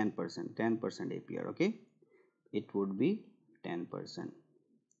it is 10%, APR. Okay, it would be 10%.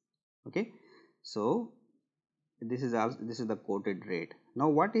 Okay, so this is the quoted rate. Now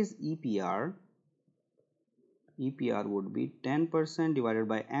what is EPR? EPR would be 10% divided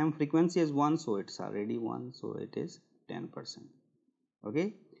by m. Frequency is 1, so it's already 1, so it is 10%.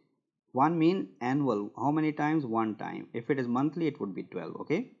 Okay, 1 mean annual. How many times? 1 time. If it is monthly, it would be 12.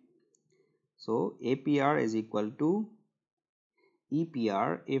 Okay, so APR is equal to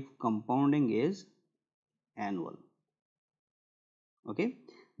EPR if compounding is annual. Okay,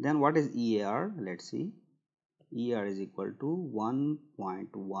 then what is EAR? Let's see. EAR is equal to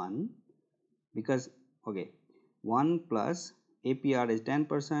 1.1, because okay, 1 plus APR is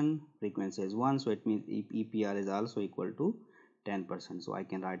 10%, frequency is 1, so it means EPR is also equal to 10%. So I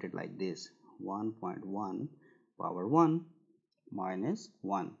can write it like this: 1.1 power 1 minus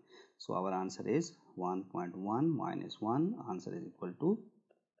 1. So our answer is 1.1 minus 1, answer is equal to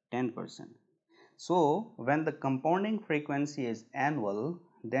 10%. So when the compounding frequency is annual,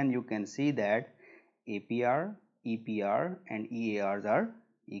 then you can see that APR, EPR and EARs are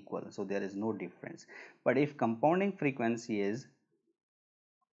equal, so there is no difference. But if compounding frequency is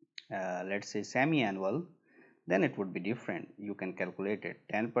let's say semi-annual, then it would be different. You can calculate it.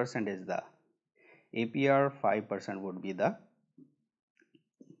 10% is the APR, 5% would be the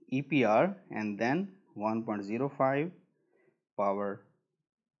EPR, and then 1.05 power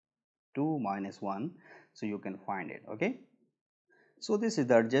 2 minus 1, so you can find it. Okay, so this is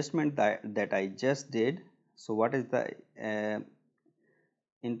the adjustment that I just did. So what is the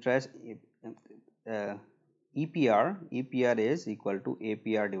interest EPR? EPR is equal to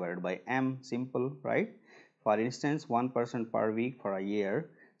APR divided by m. Simple, right? For instance, 1% per week for a year.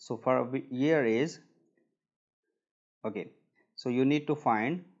 So for a year is okay, so you need to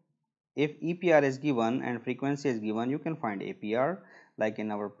find, if EPR is given and frequency is given, you can find APR. Like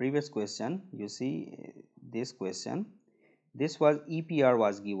in our previous question, you see this question, this was EPR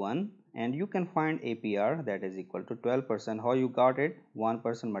was given and you can find APR, that is equal to 12%. How you got it?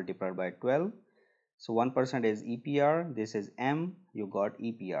 1% multiplied by 12. So 1% is EPR, this is M, you got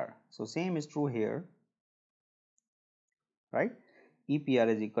EPR. So same is true here, right? EPR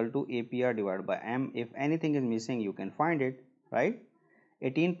is equal to APR divided by M. If anything is missing, you can find it, right?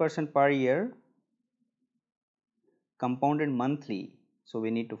 18% per year, compounded monthly, so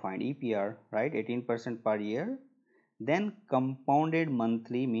we need to find EPR, right? 18% per year, then compounded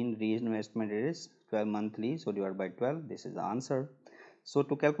monthly mean reinvestment is 12 monthly, so divided by 12, this is the answer. So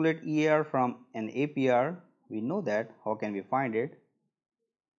to calculate EAR from an APR, we know that. How can we find it?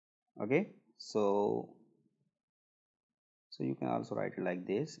 Okay, so you can also write it like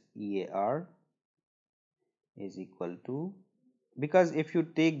this: EAR is equal to, because if you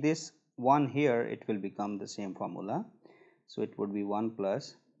take this 1 here, it will become the same formula, so it would be 1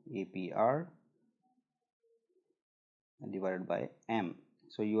 plus APR divided by m.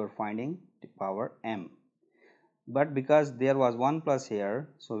 So you are finding the power m, but because there was 1 plus here,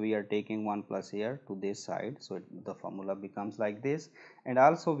 so we are taking 1 plus here to this side, so the formula becomes like this. And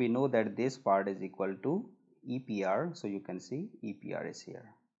also we know that this part is equal to EPR, so you can see EPR is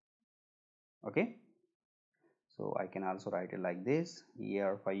here. Okay, so I can also write it like this: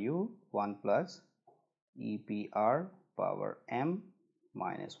 ER for you 1 plus EPR power m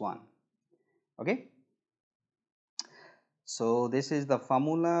minus 1. Okay, so this is the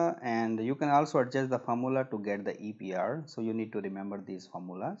formula, and you can also adjust the formula to get the EPR. So you need to remember these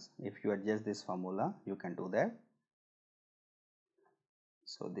formulas. If you adjust this formula, you can do that.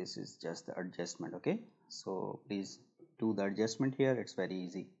 So this is just the adjustment. Okay, so please do the adjustment here, it's very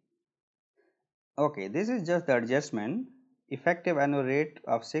easy. Okay, this is just the adjustment. Effective annual rate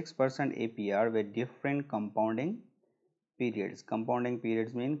of 6% APR with different compounding periods. Compounding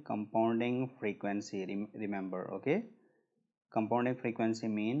periods mean compounding frequency, remember. Okay, Compounding frequency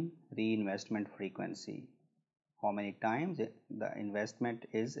mean reinvestment frequency. How many times the investment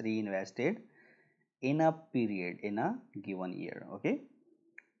is reinvested in a period, in a given year. Okay.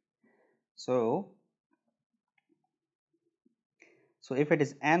 So if it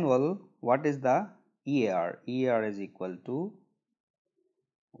is annual, what is the EAR? EAR is equal to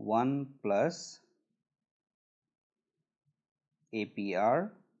 1 plus APR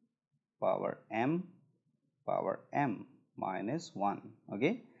power m minus 1.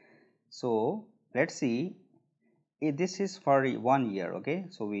 Okay. So let's see, this is for 1 year. Okay.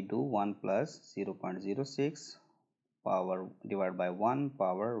 So we do 1 plus 0.06 power divided by 1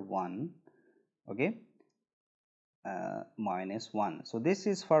 power 1. Okay. Minus 1. So this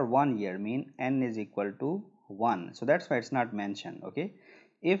is for 1 year, mean n is equal to 1. So that's why it's not mentioned. Okay.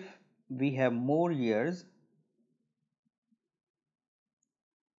 If we have more years,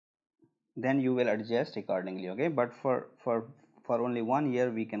 then you will adjust accordingly. Okay. But for only 1 year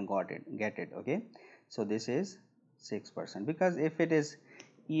we can get it. Okay. So this is 6%, because if it is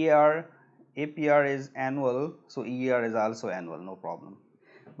EAR, APR is annual, so EAR is also annual, no problem.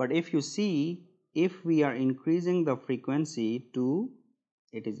 But if you see, if we are increasing the frequency to,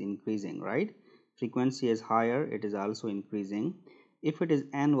 it is increasing, right? Frequency is higher, it is also increasing. If it is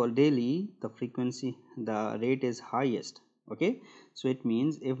annual daily, the frequency, the rate is highest. Okay. So it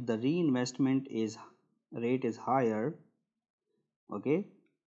means if the reinvestment is rate is higher, okay,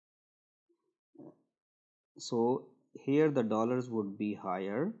 so here the dollars would be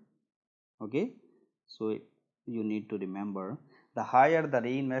higher. Okay. So you need to remember, the higher the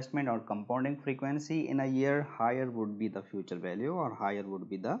reinvestment or compounding frequency in a year, higher would be the future value, or higher would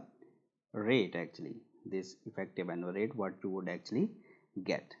be the rate, actually this effective annual rate what you would actually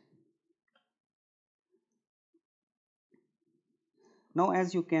get. Now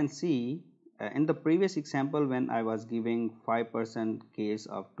as you can see, in the previous example when I was giving 5% case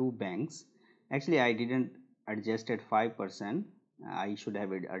of two banks, actually I didn't adjusted 5%, I should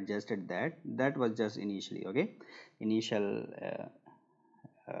have adjusted that was just initially. Okay. Initial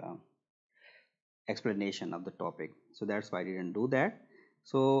explanation of the topic, so that's why I didn't do that.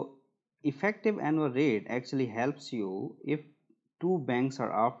 So effective annual rate actually helps you if two banks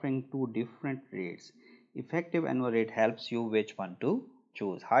are offering two different rates. Effective annual rate helps you which one to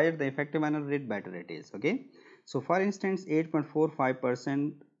choose. Higher the effective annual rate, better it is. Okay. So for instance,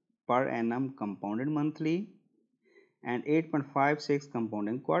 8.45% per annum compounded monthly and 8.56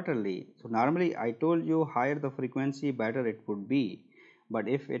 compounding quarterly. So normally I told you higher the frequency, better it would be. But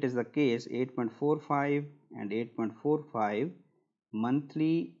if it is the case 8.45 and 8.45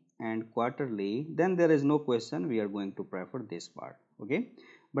 monthly and quarterly, then there is no question, we are going to prefer this part. Okay.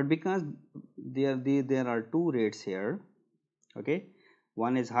 But because there are two rates here. Okay.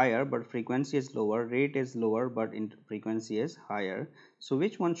 One is higher but frequency is lower, rate is lower but frequency is higher. So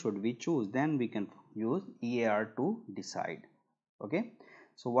which one should we choose? Then we can use EAR to decide. Okay.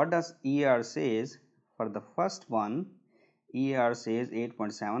 So what does EAR says? For the first one, EAR says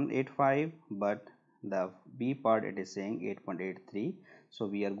 8.785, but the B part it is saying 8.83. So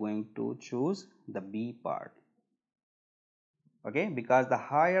we are going to choose the B part. Okay, because the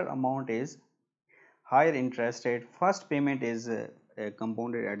higher amount is higher interest rate, first payment is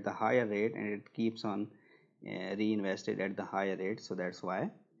compounded at the higher rate and it keeps on reinvested at the higher rate. So that's why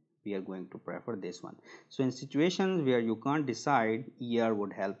we are going to prefer this one. So in situations where you can't decide, EAR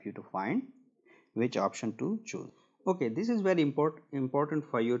would help you to find which option to choose. Okay, this is very important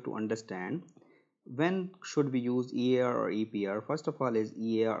for you to understand. When should we use EAR or EPR? First of all is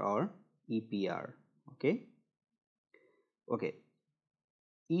EAR or EPR. Okay. Okay.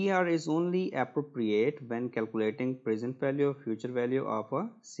 EAR is only appropriate when calculating present value or future value of a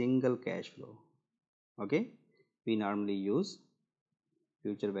single cash flow. Okay. We normally use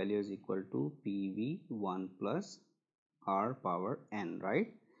future value is equal to PV1 plus R power n,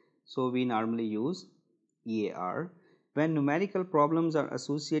 right? So we normally use EAR. When numerical problems are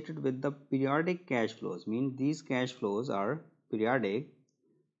associated with the periodic cash flows, mean these cash flows are periodic.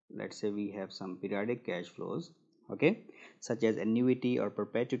 Let's say we have some periodic cash flows, okay, such as annuity or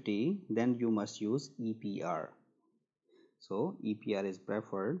perpetuity, then you must use EPR. So EPR is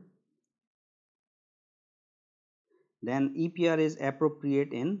preferred. Then EPR is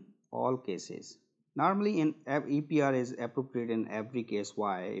appropriate in all cases. Normally in EPR is appropriate in every case.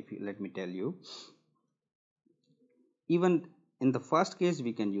 Why? If you, let me tell you. Even in the first case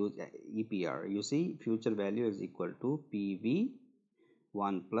we can use EPR. You see, future value is equal to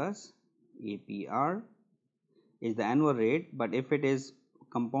PV1 plus APR is the annual rate, but if it is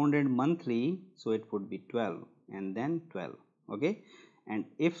compounded monthly, so it would be 12 and then 12. Okay. And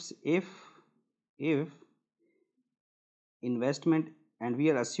if investment, and we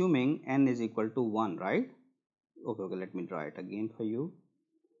are assuming n is equal to 1, right? Okay, let me draw it again for you.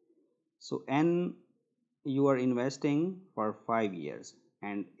 So n, you are investing for 5 years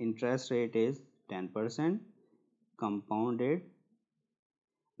and interest rate is 10%, compounded,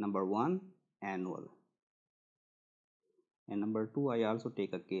 number 1 annual, and number 2 I also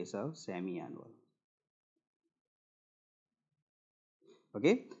take a case of semi-annual.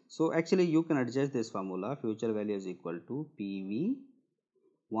 Okay, so actually you can adjust this formula. Future value is equal to PV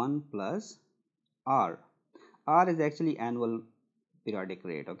 1 plus R. R is actually annual periodic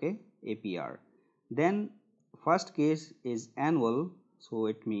rate, okay, APR. Then first case is annual, so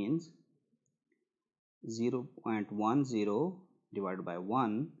it means 0.10 divided by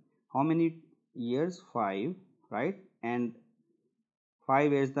 1. How many years? 5, right? And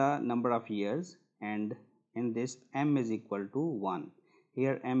 5 is the number of years, and in this m is equal to 1.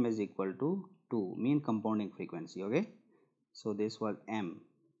 Here m is equal to 2, mean compounding frequency, okay? So this was m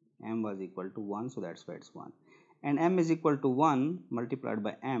was equal to 1, so that's why it's 1, and m is equal to 1 multiplied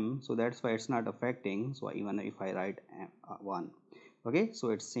by m, so that's why it's not affecting. So even if I write 1, okay, so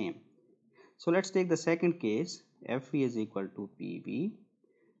it's same. So let's take the second case. FV is equal to PV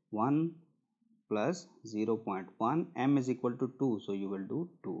 1 plus 0.1, m is equal to 2, so you will do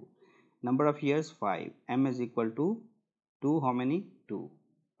 2. Number of years 5, m is equal to 2, how many? 2,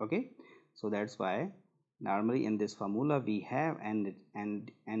 okay? So that's why normally in this formula we have n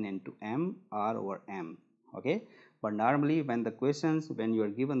into m, r over m, okay? But normally when you are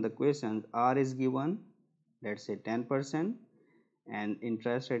given the questions, r is given, let's say 10%, and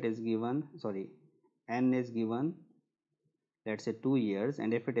interest rate is given, sorry, n is given, let's say 2 years,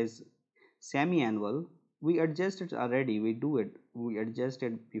 and if it is semi-annual, we adjust it already, we adjust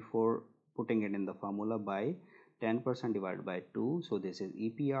it before putting it in the formula by 10% divided by 2, so this is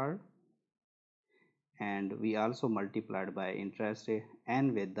EPR, and we also multiplied by interest rate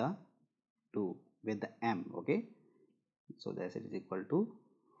n with the 2 with the m, okay, so this is equal to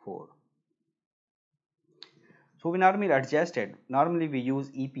 4. So we normally adjust it. Normally we use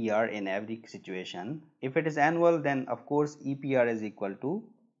EPR in every situation. If it is annual, then of course EPR is equal to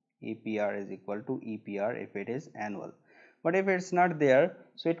EPR if it is annual. But if it's not there,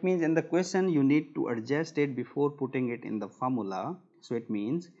 so it means in the question you need to adjust it before putting it in the formula. So it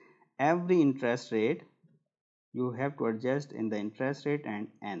means every interest rate you have to adjust in the interest rate and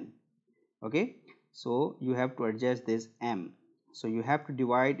n, okay? So you have to adjust this m. So you have to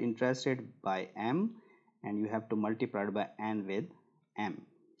divide interest rate by m, and you have to multiply it by n with m,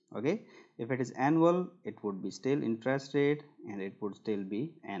 okay? If it is annual, it would be still interest rate and it would still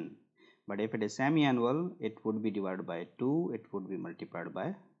be n. But if it is semi-annual, it would be divided by 2, it would be multiplied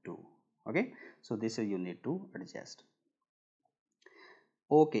by 2, okay? So this is you need to adjust.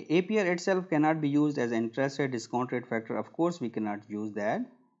 Okay, APR itself cannot be used as an interest rate discount rate factor. Of course we cannot use that.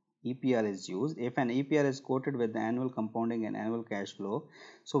 EPR is used. If an EPR is quoted with the annual compounding and annual cash flow,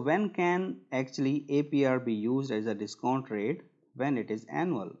 so when can actually APR be used as a discount rate? When it is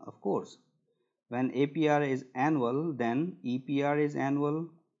annual, of course. When APR is annual, then EPR is annual,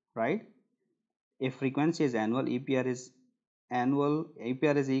 right? If frequency is annual, EPR is annual,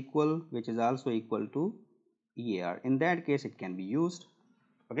 APR is equal, which is also equal to EAR. In that case, it can be used,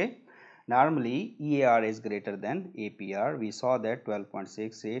 okay? Normally EAR is greater than APR. We saw that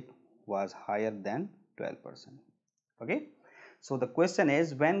 12.68 was higher than 12%, okay? So the question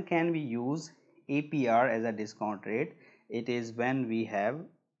is, when can we use APR as a discount rate? It is when we have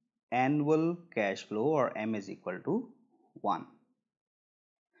annual cash flow, or M is equal to 1.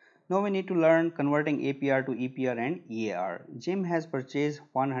 Now we need to learn converting APR to EPR and EAR. Jim has purchased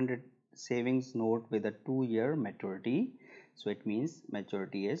 100 savings note with a 2-year maturity. So it means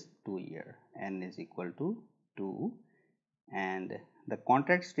maturity is 2 year, n is equal to 2, and the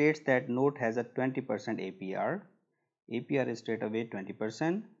contract states that note has a 20% APR. APR is straight away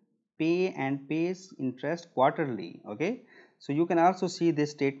 20%. Pay and pays interest quarterly, okay? So you can also see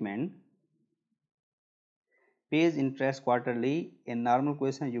this statement, pays interest quarterly. In normal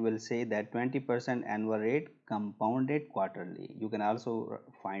question you will say that 20% annual rate compounded quarterly. You can also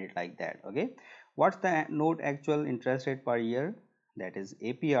find it like that, okay? What's the note actual interest rate per year? That is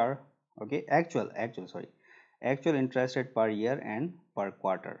APR, okay? Actual interest rate per year and per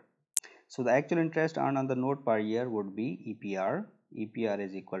quarter. So the actual interest earned on the note per year would be EPR. EPR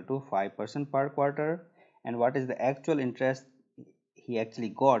is equal to 5% per quarter, and what is the actual interest he actually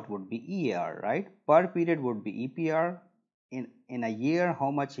got would be EAR, right? Per period would be EPR. In a year, how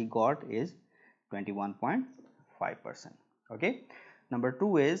much he got is 21.5%, okay? Number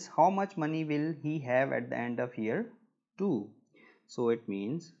 2 is how much money will he have at the end of year 2. So it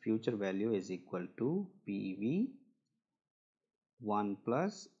means future value is equal to PV 1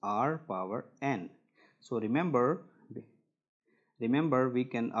 plus r power n. So remember we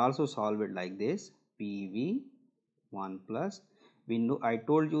can also solve it like this, PV 1 plus, we know, I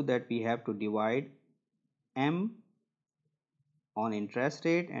told you that we have to divide m on interest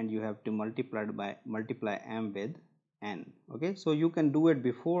rate and you have to multiply m with n. Okay, so you can do it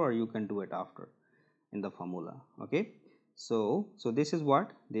before or you can do it after in the formula. Okay, so this is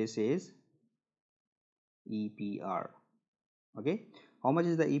what this is, EPR. Okay, how much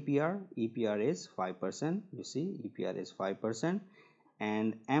is the EPR? EPR is 5%. You see, EPR is 5%,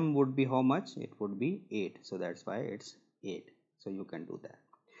 and m would be how much? It would be 8, so that's why it's 8. So you can do that.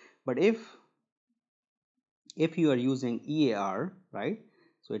 But if you are using EAR, right,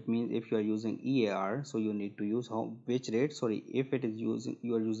 so it means if you are using EAR, so you need to use which rate, sorry, if it is using,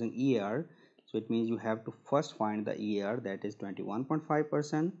 you are using EAR, so it means you have to first find the EAR, that is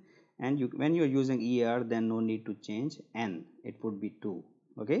 21.5%, and when you are using EAR, then no need to change n, it would be 2.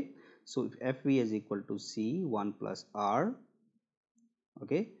 Okay, so if FV is equal to C 1 plus R,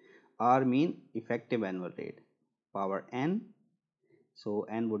 okay, R mean effective annual rate, power n, so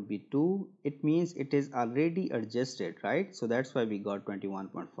n would be 2, it means it is already adjusted, right, so that's why we got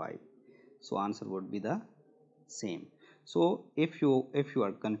 21.5, so answer would be the same. So if you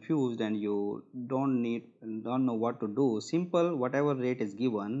are confused and you don't know what to do, simple, whatever rate is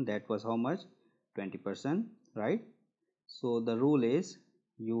given, that was how much, 20%, right, so the rule is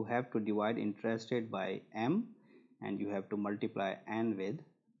you have to divide interest rate by m and you have to multiply n with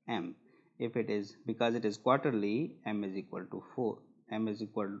m. If it is, because it is quarterly, m is equal to 4, m is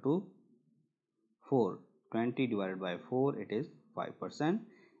equal to 4, 20 divided by 4, it is 5%,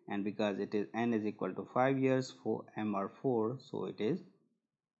 and because it is n is equal to 5 years, 4 m are 4, so it is,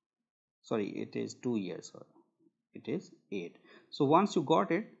 sorry, it is 2 years, it is 8. So once you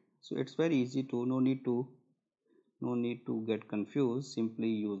got it, so it's very easy to, no need to get confused, simply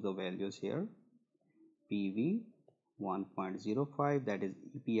use the values here, PV 1.05, that is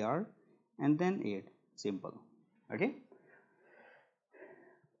EPR, and then 8, simple. Okay.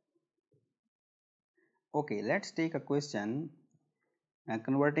 Okay, let's take a question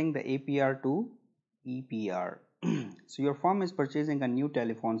converting the APR to EPR. So your firm is purchasing a new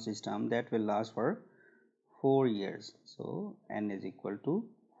telephone system that will last for 4 years. So n is equal to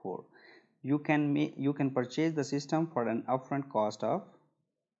 4. You can purchase the system for an upfront cost of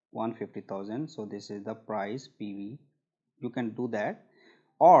 150,000. So this is the price, PV. You can do that,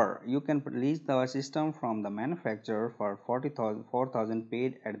 or you can lease the system from the manufacturer for 4,000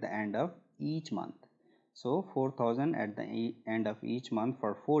 paid at the end of each month. So 4,000 at the end of each month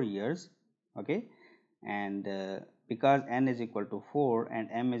for 4 years. Okay, and because n is equal to 4 and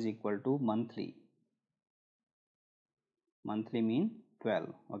m is equal to monthly mean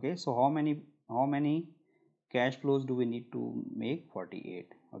 12. Okay, so how many cash flows do we need to make?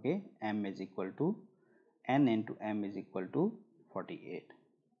 48. Okay, m is equal to, n into m is equal to 48.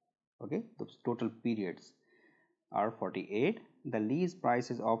 Okay, the total periods are 48. The lease price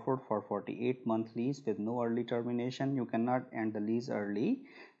is offered for 48-month lease with no early termination. You cannot end the lease early.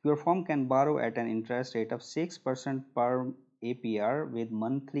 Your firm can borrow at an interest rate of 6% per APR with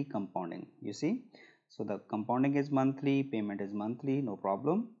monthly compounding. You see, so the compounding is monthly, payment is monthly, no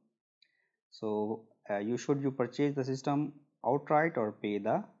problem. So you purchase the system outright or pay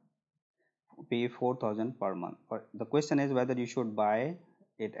 4,000 per month. Or the question is whether you should buy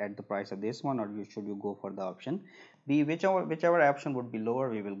it at the price of this one, or should you go for the option B, whichever option would be lower,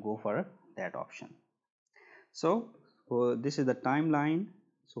 we will go for that option. So this is the timeline.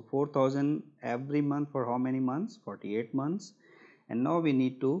 So 4,000 every month for how many months? 48 months. And now we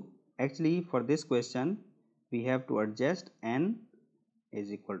need to, actually for this question we have to adjust n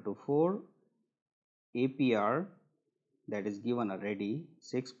is equal to 4, APR that is given already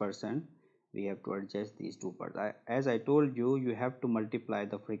 6%, we have to adjust these two parts. As I told you, you have to multiply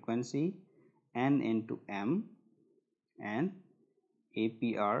the frequency n into m and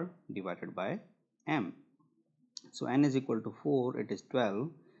APR divided by m. So n is equal to 4, it is 12,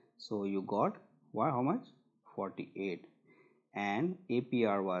 so you got how much? 48, and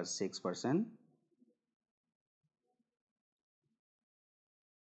APR was 6%.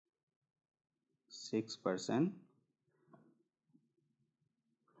 6%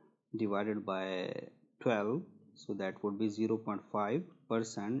 divided by 12, so that would be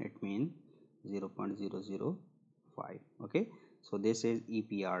 0.5%, it means 0.005. okay, so this is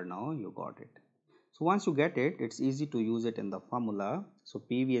EPR. Now you got it. So once you get it, it's easy to use it in the formula. So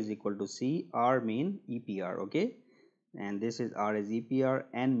PV is equal to C, R mean EPR. Okay, and this is R is EPR,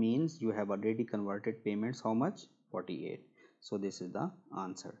 N means you have already converted payments how much? 48. So this is the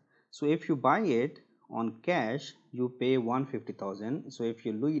answer. So if you buy it on cash you pay 150,000. So if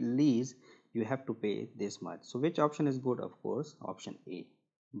you lease, you have to pay this much. So which option is good? Of course, option A,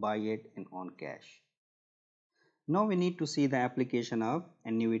 buy it in on cash. Now we need to see the application of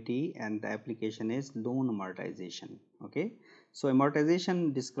annuity, and the application is loan amortization. Okay, so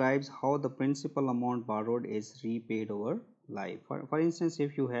amortization describes how the principal amount borrowed is repaid over life. For instance,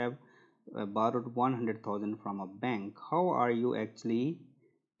 if you have borrowed 100,000 from a bank, how are you actually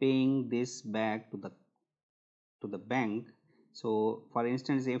paying this back to the bank? So for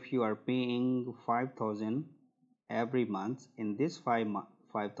instance, if you are paying 5,000 every month, in this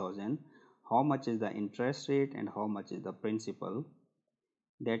 5,000, how much is the interest rate and how much is the principal,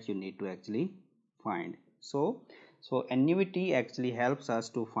 that you need to actually find. So annuity actually helps us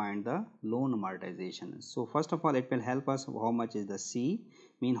to find the loan amortization. So first of all, it will help us how much is the C,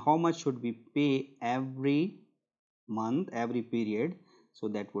 mean how much should we pay every month, every period. So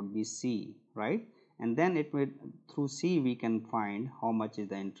that would be C, right? And then it will, through C we can find how much is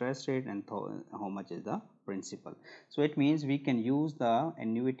the interest rate and how much is the principal. So it means we can use the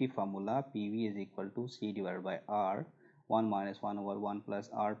annuity formula, PV is equal to C divided by R, 1 minus 1 over 1 plus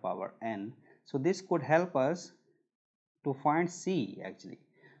R power n. So this could help us to find C actually.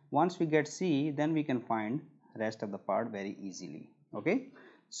 Once we get C, then we can find rest of the part very easily. Okay,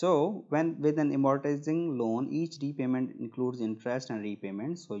 so when with an amortizing loan, each repayment includes interest and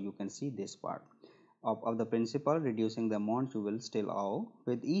repayment. So you can see this part of the principal, reducing the amount you will still owe.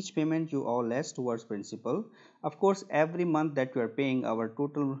 With each payment you owe less towards principal. Of course, every month that you are paying, our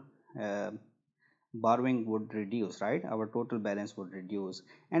total borrowing would reduce, right? Our total balance would reduce,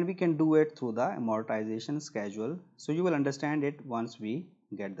 and we can do it through the amortization schedule. So you will understand it once we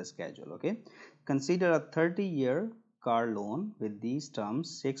get the schedule. Okay, consider a 30-year car loan with these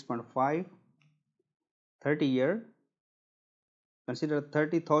terms: 6.5 30-year, consider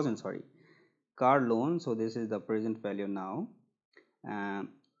 30,000, sorry, car loan. So this is the present value now.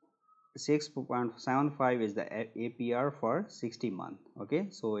 6.75 is the APR for 60 month. Okay,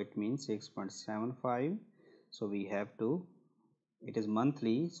 so it means 6.75, so we have to, it is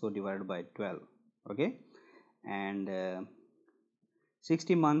monthly, so divided by 12. Okay, and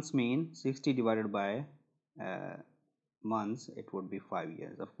 60 months mean 60 divided by months, it would be 5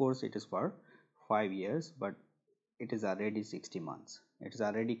 years. Of course it is for 5 years, but it is already 60 months, it is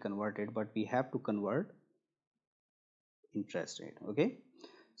already converted, but we have to convert interest rate. Okay,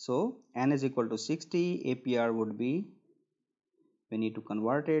 so n is equal to 60, APR would be, we need to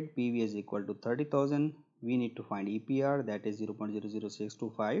convert it, PV is equal to 30,000, we need to find EPR, that is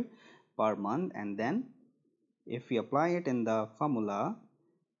 0.00625 per month, and then if we apply it in the formula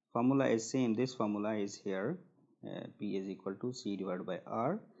is same, this formula is here, P is equal to C divided by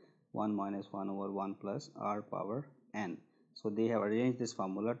R, 1 minus 1 over 1 plus R power n. So they have arranged this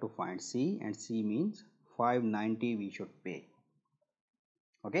formula to find C, and C means 590 we should pay.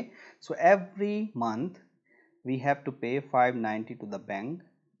 Okay, so every month we have to pay 590 to the bank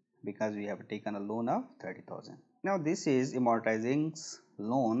because we have taken a loan of 30,000. Now this is amortizing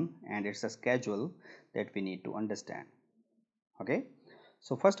loan, and it's a schedule that we need to understand. Okay,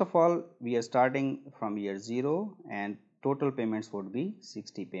 so first of all, we are starting from year 0, and total payments would be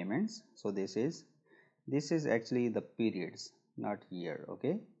 60 payments. So this is actually the periods, not year.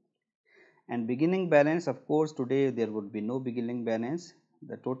 Okay, and beginning balance, of course today there would be no beginning balance,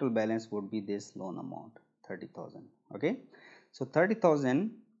 the total balance would be this loan amount 30,000. Okay, so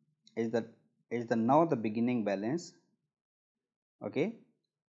 30,000 is the now the beginning balance. Okay,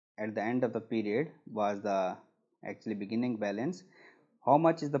 at the end of the period was the actually beginning balance. How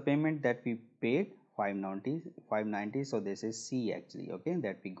much is the payment that we paid? 590. So this is C actually. Okay,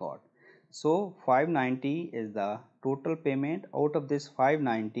 that we got. So 590 is the total payment. Out of this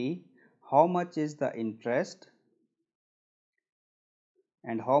 590, how much is the interest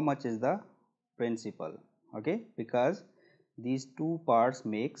and how much is the principal? Okay, because these two parts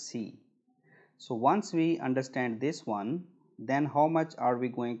make C. So once we understand this one, then how much are we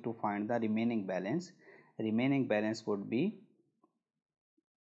going to find the remaining balance? Remaining balance would be,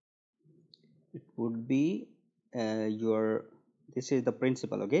 it would be your, this is the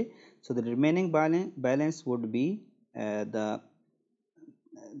principal. Okay, so the remaining balance would be the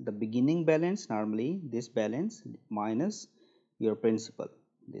beginning balance, normally this balance minus your principal,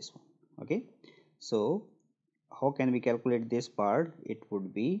 this one. Okay, so how can we calculate this part? It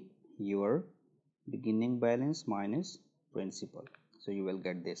would be your beginning balance minus principal, so you will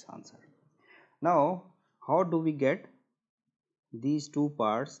get this answer. Now how do we get these two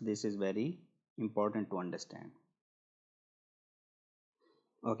parts? This is very important to understand.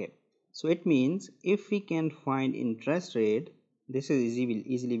 Okay, so it means if we can find interest rate, this is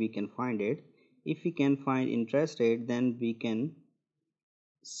easily we can find it. if we can find interest rate, then we can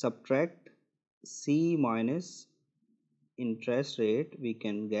subtract C minus interest rate, we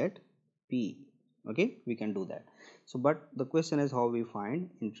can get P. Okay, we can do that. So but the question is how we find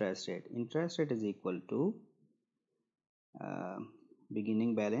interest rate. Interest rate is equal to uh,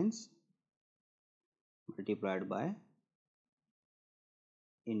 beginning balance multiplied by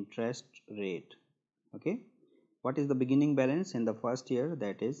interest rate. Okay, what is the beginning balance in the first year?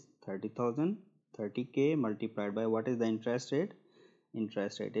 That is 30,000. 30k multiplied by what is the interest rate?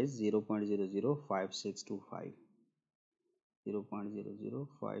 Interest rate is 0.005625.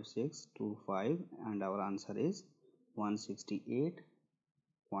 0.005625, and our answer is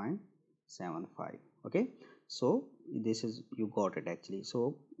 168.75. okay, so this is, you got it actually.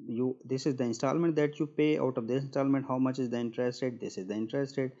 So this is the installment that you pay. Out of this installment, how much is the interest rate? This is the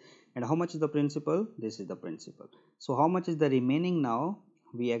interest rate. And how much is the principal? This is the principal. So how much is the remaining now?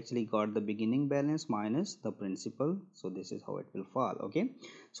 We actually got the beginning balance minus the principal, so this is how it will fall. Okay,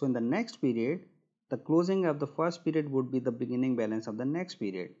 so in the next period, the closing of the first period would be the beginning balance of the next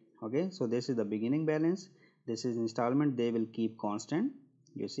period. Okay, so this is the beginning balance, this is installment, they will keep constant.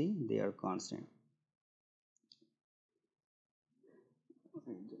 You see, they are constant.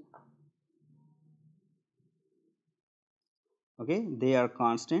 Okay, they are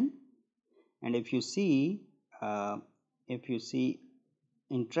constant. And if you see, uh, if you see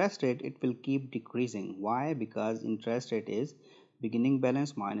interest rate, it will keep decreasing. Why? Because interest rate is beginning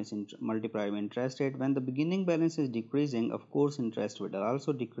balance minus multiplied by interest rate. When the beginning balance is decreasing, of course interest will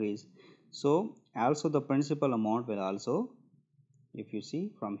also decrease. So also the principal amount will also, if you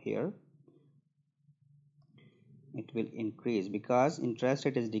see from here, it will increase because interest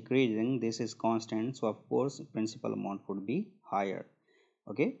rate is decreasing, this is constant, so of course principal amount would be higher.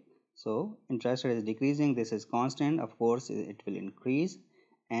 Okay, so interest rate is decreasing, this is constant, of course it will increase,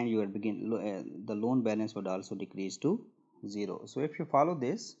 and your the loan balance would also decrease to 0. So if you follow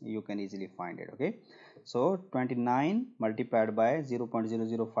this, you can easily find it. Okay, so 29 multiplied by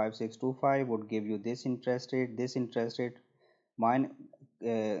 0.005625 would give you this interest rate. This interest rate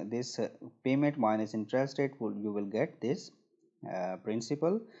this payment minus interest rate, you will get this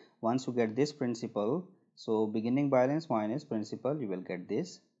principal. Once you get this principal, so beginning balance minus principal, you will get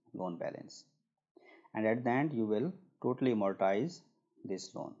this loan balance, and at the end you will totally amortize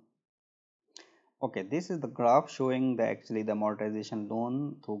this loan. Okay, this is the graph showing the actually the amortization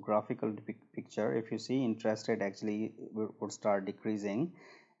loan through graphical picture. If you see, interest rate actually would start decreasing,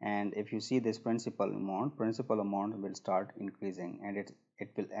 and if you see this principal amount will start increasing, and it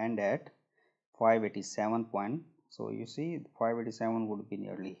will end at 587 point. So you see 587 would be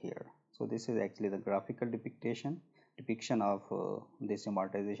nearly here. So this is actually the graphical depiction of this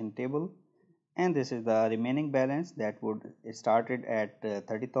amortization table. And this is the remaining balance that would, it started at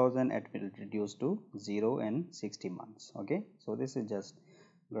 30,000, it will reduce to 0 in 60 months. Okay, so this is just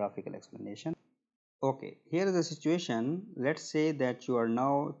graphical explanation. Okay, here is the situation. Let's say that you are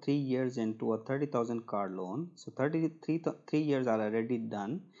now 3 years into a 30,000 car loan. So 3 years are already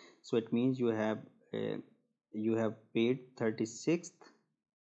done, so it means you have paid 36th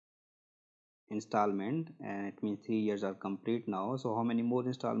installment, and it means 3 years are complete now. So how many more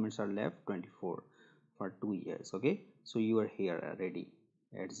installments are left? 24 for 2 years. Okay, so you are here already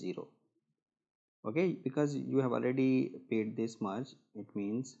at 0. Okay, because you have already paid this much, it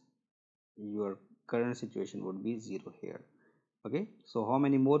means your current situation would be 0 here. Okay, so how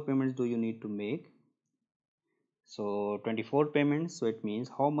many more payments do you need to make? So 24 payments, so it means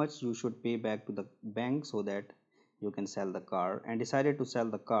how much you should pay back to the bank so that you can sell the car. And decided to sell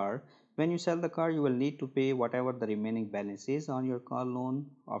the car. When you sell the car, you will need to pay whatever the remaining balance is on your car loan.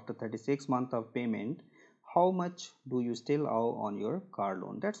 After 36 months of payment, how much do you still owe on your car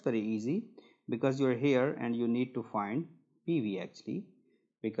loan? That's very easy, because you're here and you need to find PV actually,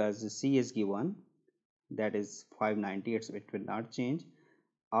 because C is given, that is 590. It will not change,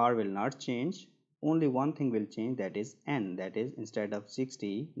 R will not change, only one thing will change, that is N, that is instead of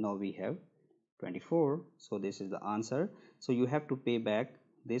 60 now we have 24. So this is the answer. So you have to pay back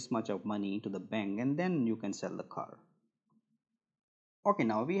this much of money to the bank, and then you can sell the car. Okay,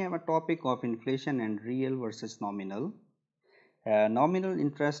 now we have a topic of inflation and real versus nominal. Nominal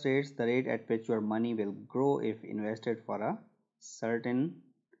interest rates, the rate at which your money will grow if invested for a certain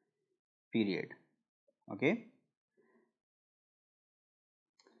period. Okay,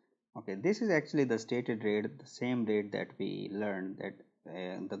 this is actually the stated rate, the same rate that we learned, that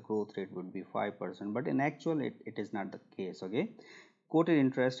the growth rate would be 5%, but in actual it is not the case. Okay, quoted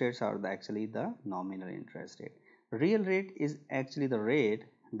interest rates are actually the nominal interest rate. Real rate is actually the rate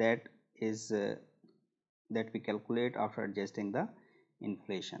that is that we calculate after adjusting the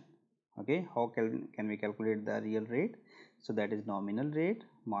inflation. Okay, how can we calculate the real rate? So that is nominal rate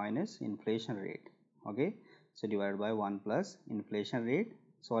minus inflation rate. Okay, so divided by 1 plus inflation rate.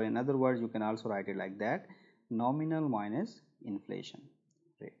 So in other words, you can also write it like that, nominal minus inflation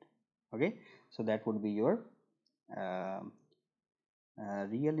rate. Okay, so that would be your uh,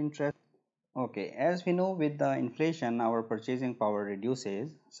 real interest. Okay, as we know, with the inflation our purchasing power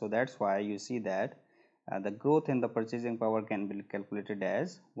reduces, so that's why you see that the growth in the purchasing power can be calculated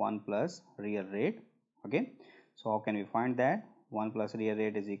as 1 plus real rate. Okay, so how can we find that? 1 plus real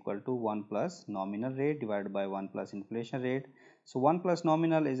rate is equal to 1 plus nominal rate divided by 1 plus inflation rate. So 1 plus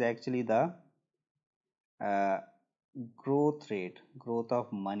nominal is actually the uh, growth rate, growth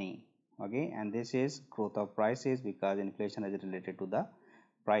of money. Okay, and this is growth of prices because inflation is related to the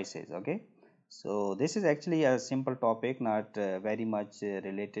prices. Okay, so this is actually a simple topic, not very much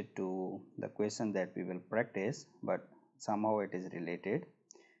related to the question that we will practice, but somehow it is related.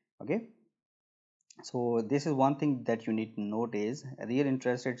 Okay, so this is one thing that you need to note is real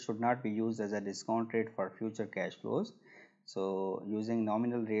interest rate should not be used as a discount rate for future cash flows. So using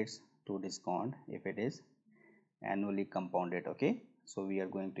nominal rates to discount if it is annually compounded. Okay, so we are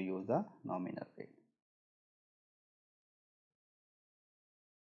going to use the nominal rate.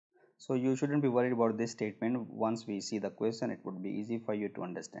 So you shouldn't be worried about this statement. Once we see the question, it would be easy for you to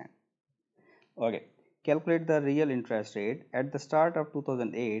understand. Okay, calculate the real interest rate. At the start of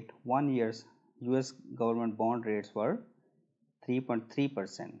 2008, 1 year's US government bond rates were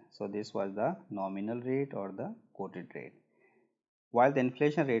 3.3%. So this was the nominal rate or the quoted rate, while the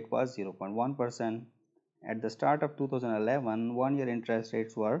inflation rate was 0.1%. At the start of 2011, 1 year interest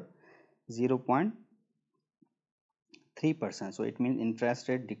rates were 0.3%. So it means interest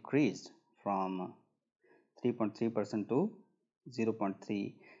rate decreased from 3.3% to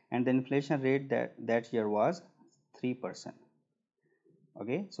 0.3, and the inflation rate that year was 3%.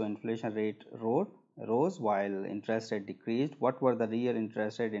 Okay, so inflation rate rose while interest rate decreased. What were the real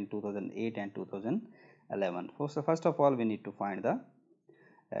interest rate in 2008 and 2011? So first of all, we need to find the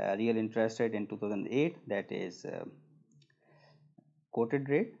real interest rate in 2008, that is quoted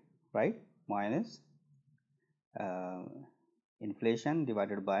rate, right, minus uh, inflation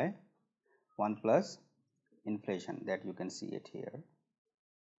divided by 1 plus inflation, that you can see it here.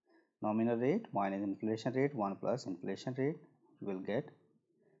 Nominal rate minus inflation rate 1 plus inflation rate, you will get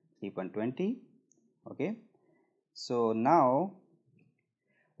 3.20. Okay, so now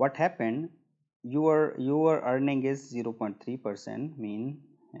what happened, your earning is 0.3%, mean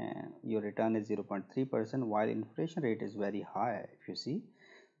your return is 0.3%, while inflation rate is very high. If you see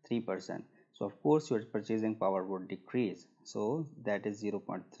 3%, so of course your purchasing power would decrease, so that is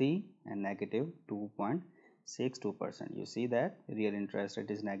 0.3 and negative 2.62%. You see that real interest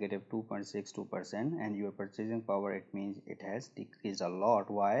rate is negative 2.62%, and your purchasing power, it means it has decreased a lot.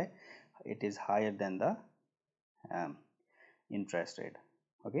 Why? It is higher than the um, interest rate.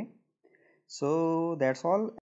 Okay, so that's all.